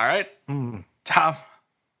 All right, Tom.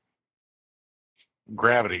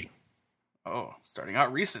 Gravity. Oh, starting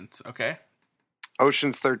out recent. Okay.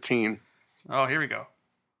 Ocean's 13. Oh, here we go.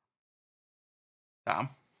 Tom.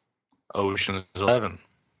 Ocean's 11.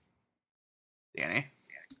 Danny.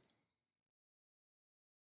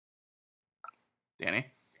 Danny.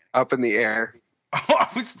 Up in the Air.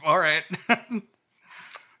 Oh, all right.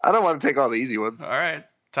 I don't want to take all the easy ones. All right,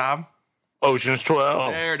 Tom. Ocean's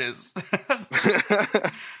 12. There it is.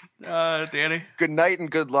 Danny. Good night and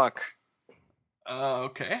good luck.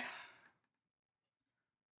 Okay.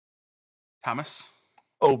 Thomas.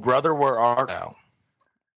 Oh, brother, where art thou?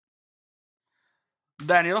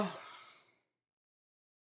 Daniel.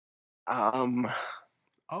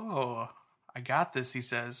 Oh, I got this, he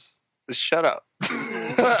says. shut up.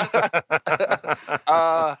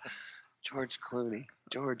 George Clooney.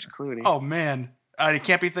 Oh, man. It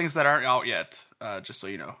can't be things that aren't out yet, just so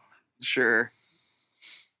you know. Sure.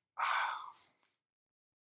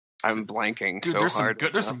 I'm blanking Dude, so hard.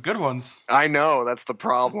 There's some good ones. I know, that's the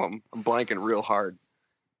problem. I'm blanking real hard.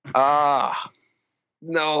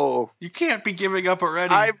 No. You can't be giving up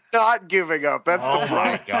already. I'm not giving up. That's the Oh,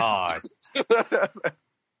 my God.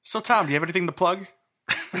 So, Tom, do you have anything to plug?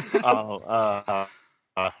 Well,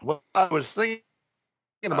 I was thinking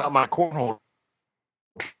about my cornhole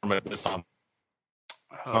tournament this on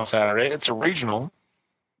Saturday. It's a regional.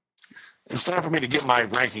 It's time for me to get my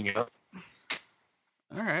ranking up.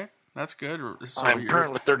 All right. That's good. So I'm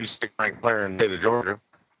currently 36th ranked player in the state of Georgia.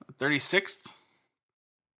 36th?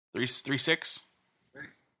 36?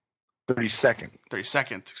 32nd.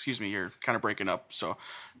 32nd. Excuse me. You're kind of breaking up. So,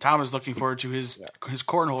 Tom is looking forward to his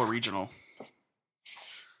cornhole regional.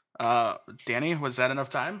 Danny, was that enough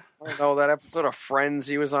time? I don't know, that episode of Friends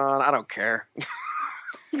he was on. I don't care.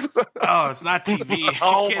 Oh, it's not TV.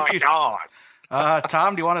 Oh, my God.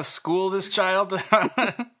 Tom, do you want to school this child?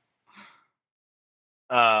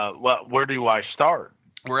 Well, where do I start?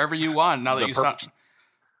 Wherever you want. Now that you saw.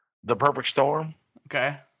 The Perfect Storm.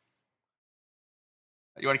 Okay.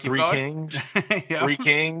 You want to keep Three going? Kings. Yep. Three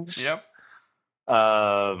Kings. Yep.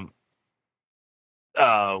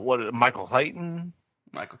 Michael Clayton.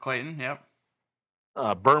 Michael Clayton. Yep.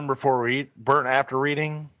 Burn after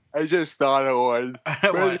reading. I just thought of one.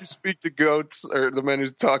 What? Men who speak to goats, or the men who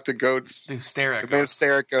talk to goats. Do stare at The men who goats.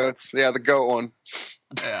 stare at goats. Yeah, the goat one.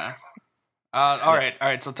 Yeah. All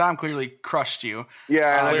right. So Tom clearly crushed you.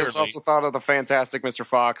 Yeah, and I Clearly. just also thought of the fantastic Mr.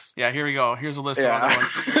 Fox. Yeah, here we go. Here's a list Yeah. of other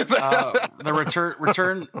ones. The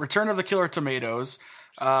Return of the Killer Tomatoes,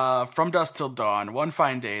 From Dusk Till Dawn, One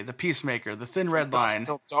Fine Day, The Peacemaker, The Thin Red Line, Dusk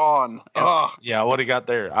Till Dawn. Yeah. Oh, Yeah, I would have got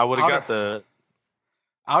there. I would have got the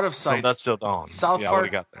Out of Sight, That's Still Dawn. South Yeah, I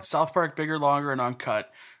would've Park, got there. South Park, Bigger, Longer, and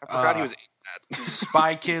Uncut. I forgot he was in that.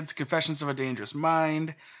 Spy Kids, Confessions of a Dangerous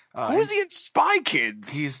Mind. Who is he in Spy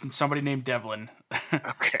Kids? He's somebody named Devlin.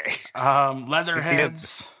 Okay.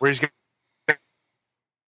 Leatherheads. Where he's going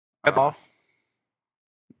off.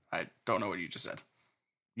 I don't know what you just said.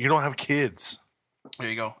 You don't have kids. There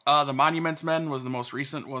you go. The Monuments Men was one of the most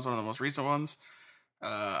recent ones.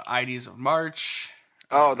 IDs of March.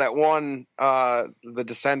 Oh, that one, The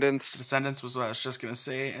Descendants. Descendants was what I was just gonna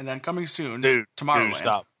say, and then coming soon, Dude, Tomorrowland.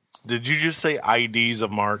 stop. Did you just say IDs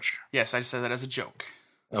of March? Yes, I said that as a joke.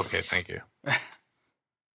 Okay, thank you. All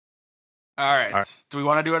right. All right. Do we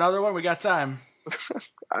want to do another one? We got time.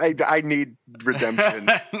 I need redemption.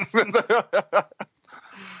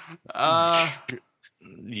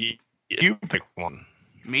 You pick one.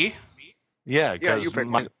 Me? Yeah, Yeah, because you pick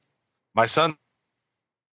one. my son,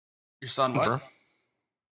 Your son? What?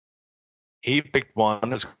 he picked one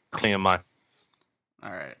that's clean my.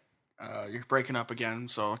 All right. You're breaking up again,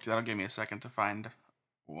 so that'll give me a second to find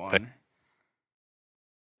one.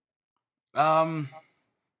 Yeah,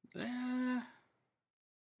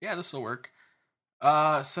 this will work.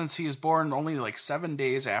 Since he is born only like 7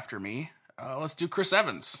 days after me, let's do Chris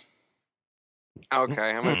Evans.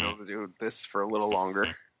 Okay, I'm going to be able to do this for a little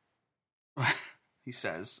longer. He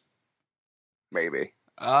says. Maybe.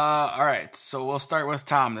 All right. So we'll start with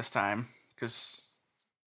Tom this time, because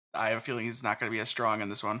I have a feeling he's not going to be as strong in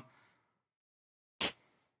this one.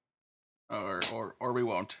 or we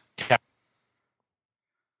won't. I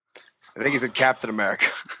think he said Captain America.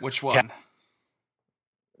 Which one?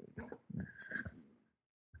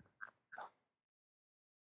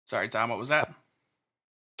 Sorry, Tom. What was that?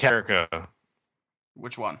 America.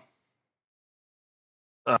 Which one?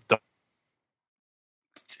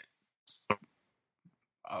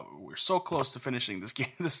 We're so close to finishing this game.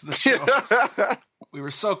 This show. We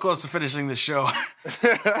were so close to finishing this show.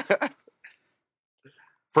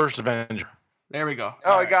 First Avenger. There we go.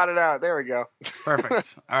 I got it out. There we go.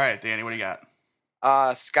 Perfect. All right, Danny, what do you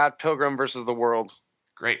got? Scott Pilgrim versus the World.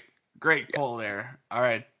 Great pull there. All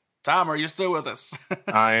right, Tom, are you still with us?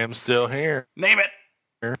 I am still here. Name it.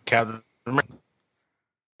 Captain America.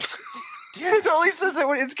 It only says it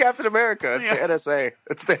when it's Captain America. It's the NSA.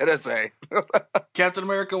 It's the NSA. Captain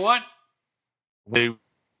America what? Dude.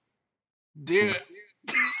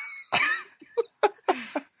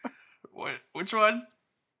 Which one?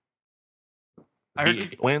 I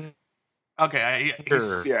heard When? Okay, he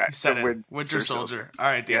said it. Winter Soldier. All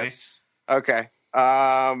right, Danny. Yes. Okay.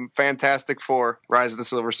 Fantastic Four, Rise of the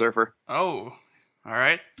Silver Surfer. Oh, all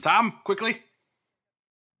right. Tom, quickly.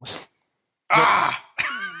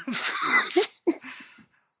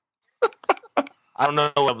 I don't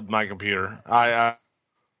know what with my computer. I'd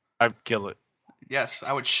kill it. Yes,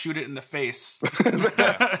 I would shoot it in the face.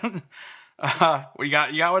 What you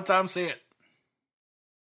got? You got one, Tom? Say it.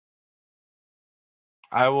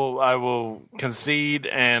 I will concede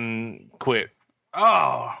and quit.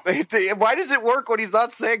 Oh, why does it work when he's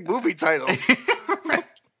not saying movie titles?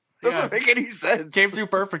 Doesn't make any sense. Came through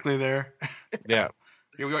perfectly there. Yeah.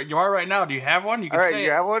 You are right now. Do you have one? You can All right, say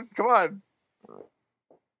you it. have one? Come on.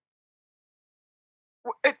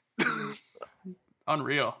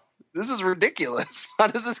 Unreal. This is ridiculous. How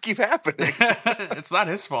does this keep happening? It's not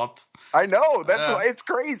his fault. I know. That's why it's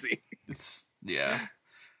crazy.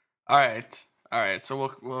 All right.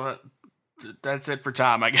 So we'll that's it for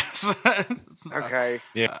Tom, I guess. Okay.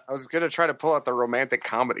 Yeah. I was gonna try to pull out the romantic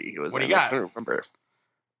comedy. What do you got? I don't remember.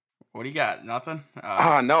 What do you got? Nothing.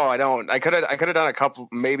 No, I don't. I could have done a couple,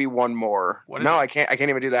 maybe one more. I can't. I can't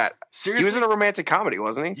even do that. Seriously, he was in a romantic comedy,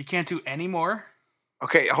 wasn't he? You can't do any more.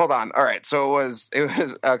 Okay, hold on. All right, so it was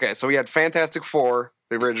okay. So we had Fantastic Four,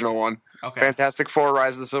 the original one. Okay. Fantastic Four: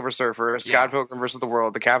 Rise of the Silver Surfer, Scott Pilgrim versus the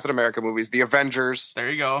World, the Captain America movies, the Avengers. There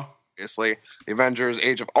you go. Obviously, the Avengers: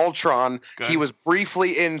 Age of Ultron. Good. He was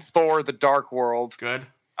briefly in Thor: The Dark World. Good.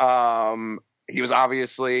 He was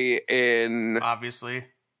obviously in.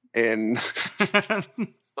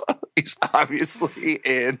 He's obviously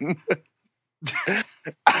in.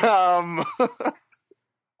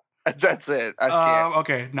 That's it. I can't.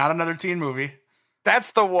 Okay, not another teen movie.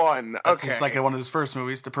 That's the one. That's okay, just like one of his first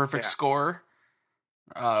movies, The Perfect Score.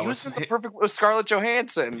 He was in The Perfect with Scarlett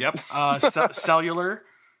Johansson. Yep. Cellular.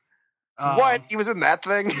 What? He was in that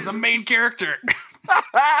thing? He's the main character.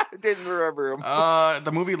 I didn't remember him.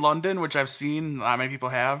 The movie London, which I've seen, not many people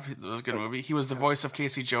have. It was a good movie. He was the voice of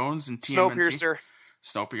Casey Jones in TMNT.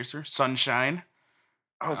 Snowpiercer. Sunshine.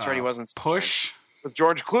 Oh, that's right. He wasn't. Push. With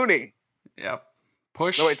George Clooney. Yep.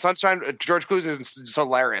 Push. No, wait. Sunshine. George Clooney's in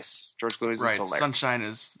Solaris. George Clooney's in Solaris. Sunshine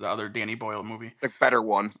is the other Danny Boyle movie. The better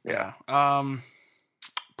one. Yeah.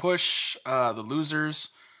 Push. The Losers.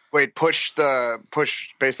 Wait. Push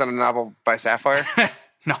based on a novel by Sapphire.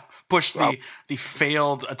 No, Push the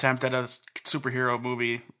failed attempt at a superhero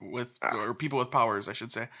movie with or people with powers, I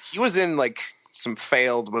should say. He was in like some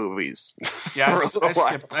failed movies. Yeah,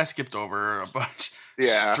 I skipped over a bunch.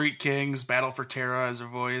 Yeah, Street Kings, Battle for Terra as a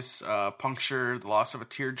voice, Puncture, The Loss of a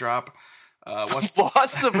Teardrop.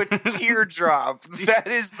 Loss of a Teardrop. That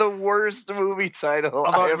is the worst movie title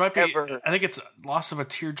I have ever. I think it's Loss of a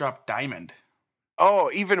Teardrop Diamond.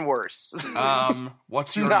 Oh, even worse.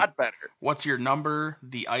 What's your not better? What's your number?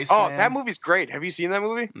 The Iceman. Oh, that movie's great. Have you seen that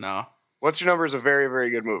movie? No. What's Your Number is a very,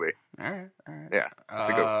 very good movie. All right. Yeah, it's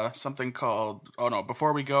a good one. Something called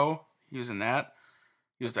Before We Go. He was in that.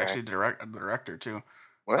 He was actually the director too.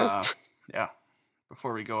 What? Yeah.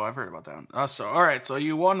 Before We Go, I've heard about that one. So all right, so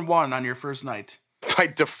you won one on your first night by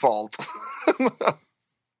default.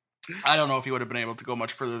 I don't know if you would have been able to go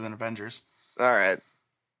much further than Avengers. All right.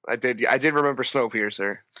 I did remember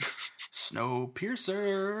Snowpiercer.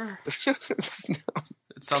 Snowpiercer.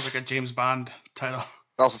 It sounds like a James Bond title.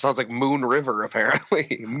 It also sounds like Moon River,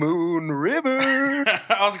 apparently. Moon River.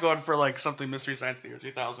 I was going for like something Mystery Science Theater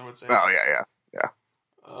 3000 would say. Oh, yeah.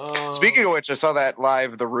 Speaking of which, I saw that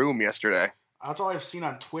live The Room yesterday. That's all I've seen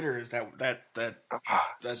on Twitter is that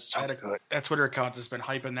so good. That Twitter account has been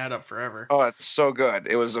hyping that up forever. Oh, it's so good.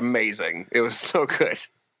 It was amazing. It was so good.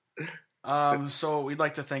 So we'd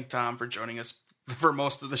like to thank Tom for joining us for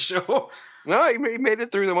most of the show. No, he made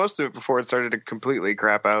it through the most of it before it started to completely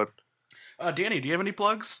crap out. Danny, do you have any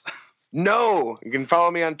plugs? No, you can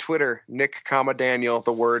follow me on Twitter, Nick, Daniel,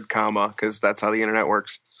 the word comma, because that's how the internet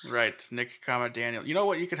works. Right, Nick, Daniel. You know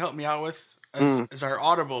what you could help me out with is our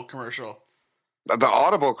Audible commercial. The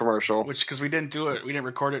Audible commercial, Which, because we didn't do it, we didn't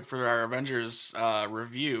record it for our Avengers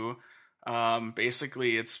review.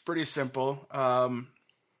 Basically, it's pretty simple.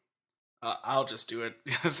 I'll just do it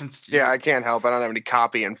since I can't help. I don't have any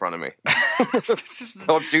copy in front of me.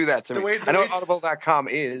 Don't do that to me. I know what Audible.com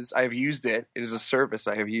is. I've used it. It is a service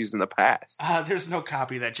I have used in the past. There's no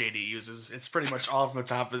copy that JD uses. It's pretty much all from the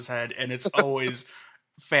top of his head, and it's always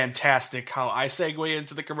fantastic how I segue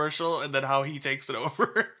into the commercial and then how he takes it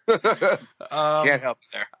over. Can't help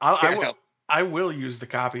there. I will use the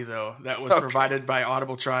copy, though, that was provided by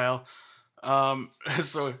Audible Trial.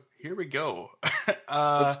 So here we go.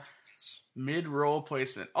 Mid-roll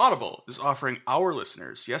placement. Audible is offering our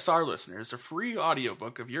listeners, yes, our listeners, a free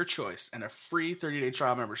audiobook of your choice and a free 30-day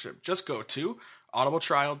trial membership. Just go to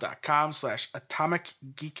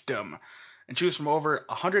audibletrial.com/atomicgeekdom and choose from over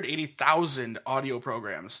 180,000 audio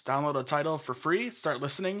programs. Download a title for free. Start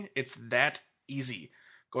listening. It's that easy.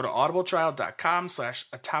 Go to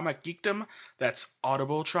audibletrial.com/atomicgeekdom. That's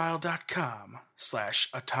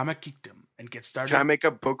audibletrial.com/atomicgeekdom and get started. Can I make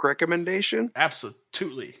a book recommendation?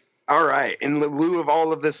 Absolutely. All right. In lieu of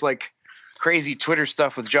all of this like crazy Twitter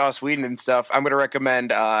stuff with Joss Whedon and stuff, I'm going to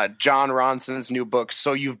recommend John Ronson's new book,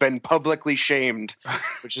 So You've Been Publicly Shamed,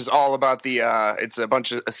 which is all about it's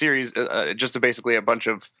a series, just basically a bunch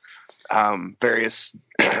of various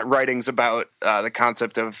writings about the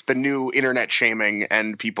concept of the new internet shaming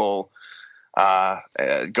and people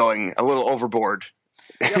going a little overboard.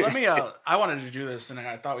 Yeah, let me. I wanted to do this, and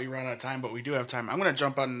I thought we ran out of time, but we do have time. I'm going to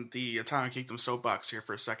jump on the Atomic Geekdom soapbox here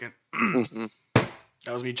for a second.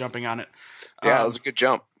 That was me jumping on it. Yeah, that was a good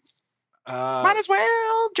jump. Might as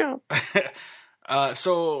well jump.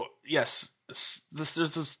 So yes, there's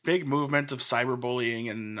this big movement of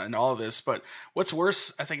cyberbullying and all of this, but what's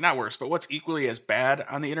worse, I think not worse, but what's equally as bad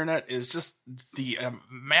on the internet is just the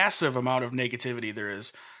massive amount of negativity there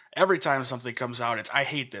is. Every time something comes out, it's I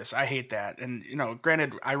hate this, I hate that, and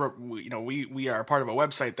granted, we are part of a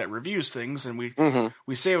website that reviews things, and we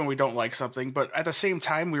say when we don't like something, but at the same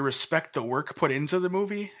time, we respect the work put into the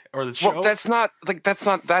movie or the show. Well, that's not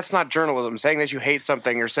journalism. Saying that you hate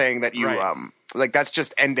something or saying that you that's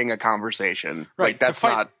just ending a conversation. Right. Like that's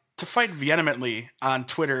not to fight vehemently on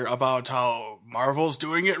Twitter about how Marvel's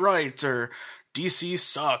doing it right or DC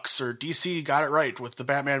sucks, or DC got it right with the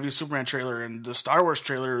Batman v Superman trailer, and the Star Wars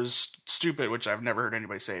trailer is stupid, which I've never heard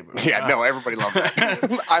anybody say. But, no, everybody loved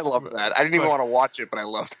that. I loved that. I didn't even want to watch it, but I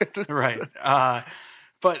loved it. Right.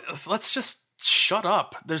 But let's just shut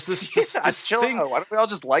up. There's this thing. Why don't we all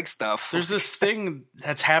just like stuff? There's this thing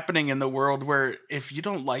that's happening in the world where if you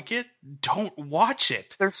don't like it, don't watch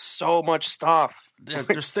it. There's so much stuff.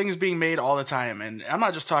 There's things being made all the time, and I'm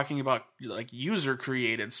not just talking about like user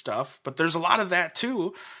created stuff, but there's a lot of that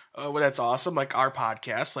too. That's awesome, like our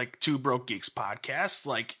podcast, like Two Broke Geeks podcast,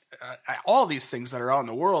 like all these things that are out in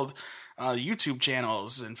the world, YouTube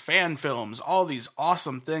channels and fan films, all these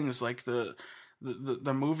awesome things, like the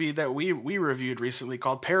movie that we reviewed recently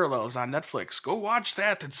called Parallels on Netflix. Go watch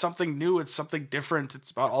that. It's something new. It's something different.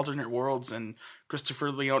 It's about alternate worlds, and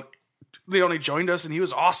Christopher Leone joined us, and he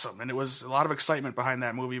was awesome, and it was a lot of excitement behind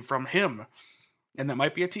that movie from him, and that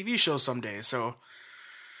might be a TV show someday. So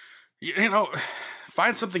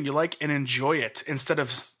find something you like and enjoy it instead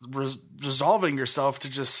of resolving yourself to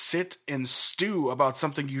just sit and stew about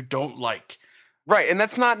something you don't like. Right, and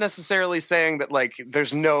that's not necessarily saying that like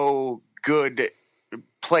there's no good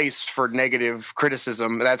place for negative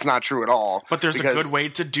criticism. That's not true at all. But there's a good way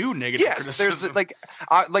to do negative criticism.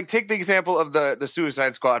 There's like take the example of the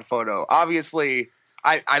Suicide Squad photo. Obviously,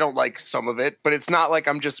 I don't like some of it, but it's not like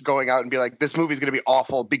I'm just going out and be like, this movie's going to be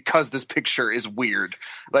awful because this picture is weird.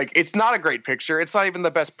 Like, it's not a great picture. It's not even the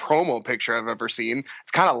best promo picture I've ever seen. It's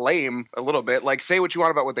kind of lame a little bit. Like, say what you want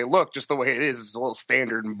about what they look, just the way it is a little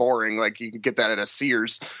standard and boring. Like, you can get that at a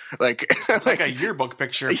Sears. Like, it's like a yearbook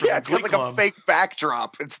picture. Yeah, it's got like a fake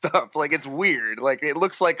backdrop and stuff. Like, it's weird. Like, it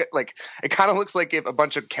looks like it kind of looks like if a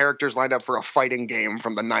bunch of characters lined up for a fighting game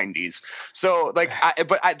from the 90s. So, like,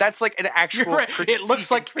 that's like an actual It looks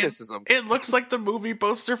like criticism. It looks like the movie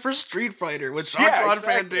poster for Street Fighter with Jean-Claude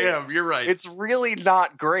Van Damme. You're right. It's really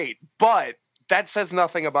not great, but that says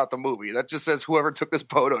nothing about the movie. That just says whoever took this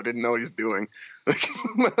photo didn't know what he's doing.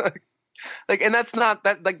 like, and that's not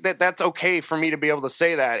that like that's okay for me to be able to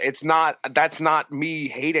say that. That's not me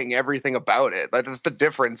hating everything about it. Like, that's the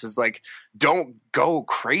difference, is like, don't go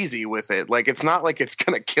crazy with it. Like, it's not like it's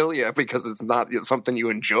gonna kill you because it's not something you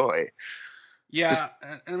enjoy. Yeah,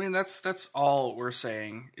 I mean, that's all we're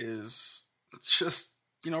saying is just,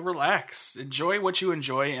 relax, enjoy what you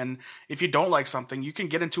enjoy. And if you don't like something, you can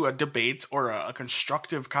get into a debate or a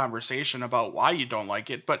constructive conversation about why you don't like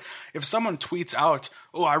it. But if someone tweets out,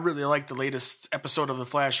 oh, I really like the latest episode of The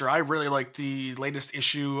Flash, or I really like the latest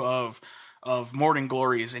issue of Morning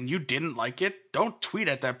Glories, and you didn't like it, don't tweet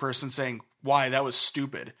at that person saying, why, that was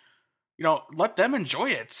stupid. Let them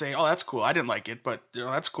enjoy it. Say, oh, that's cool, I didn't like it, but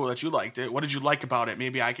that's cool that you liked it. What did you like about it?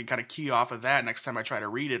 Maybe I can kind of key off of that next time I try to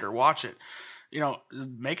read it or watch it.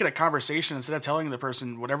 Make it a conversation instead of telling the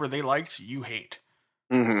person whatever they liked, you hate.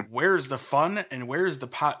 Mm-hmm. Where's the fun and where's the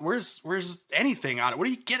pot? Where's anything out of it? What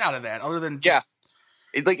do you get out of that other than just...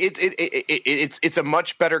 It's a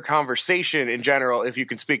much better conversation in general if you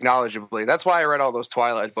can speak knowledgeably. That's why I read all those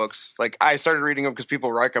Twilight books. Like, I started reading them because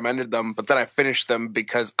people recommended them, but then I finished them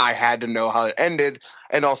because I had to know how it ended,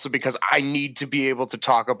 and also because I need to be able to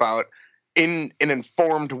talk about in an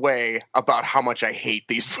informed way about how much I hate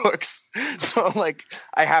these books. So, like,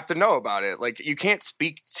 I have to know about it. Like, you can't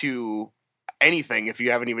speak to anything if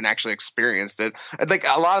you haven't even actually experienced it. And, like,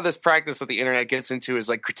 a lot of this practice that the internet gets into is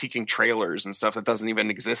like critiquing trailers and stuff that doesn't even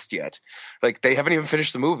exist yet. Like, they haven't even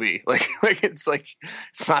finished the movie. Like it's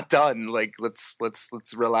not done. Like, let's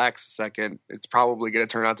relax a second. It's probably going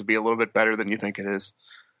to turn out to be a little bit better than you think it is.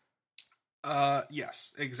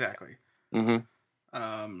 Yes, exactly.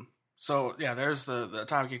 Mm-hmm. So yeah, there's the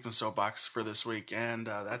Atomic Geekdom soapbox for this week, and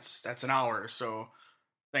that's an hour. So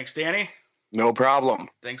thanks, Danny. No problem.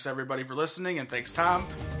 Thanks everybody for listening, and thanks, Tom.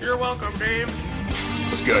 You're welcome, Dave.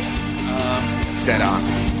 That's good. Dead on.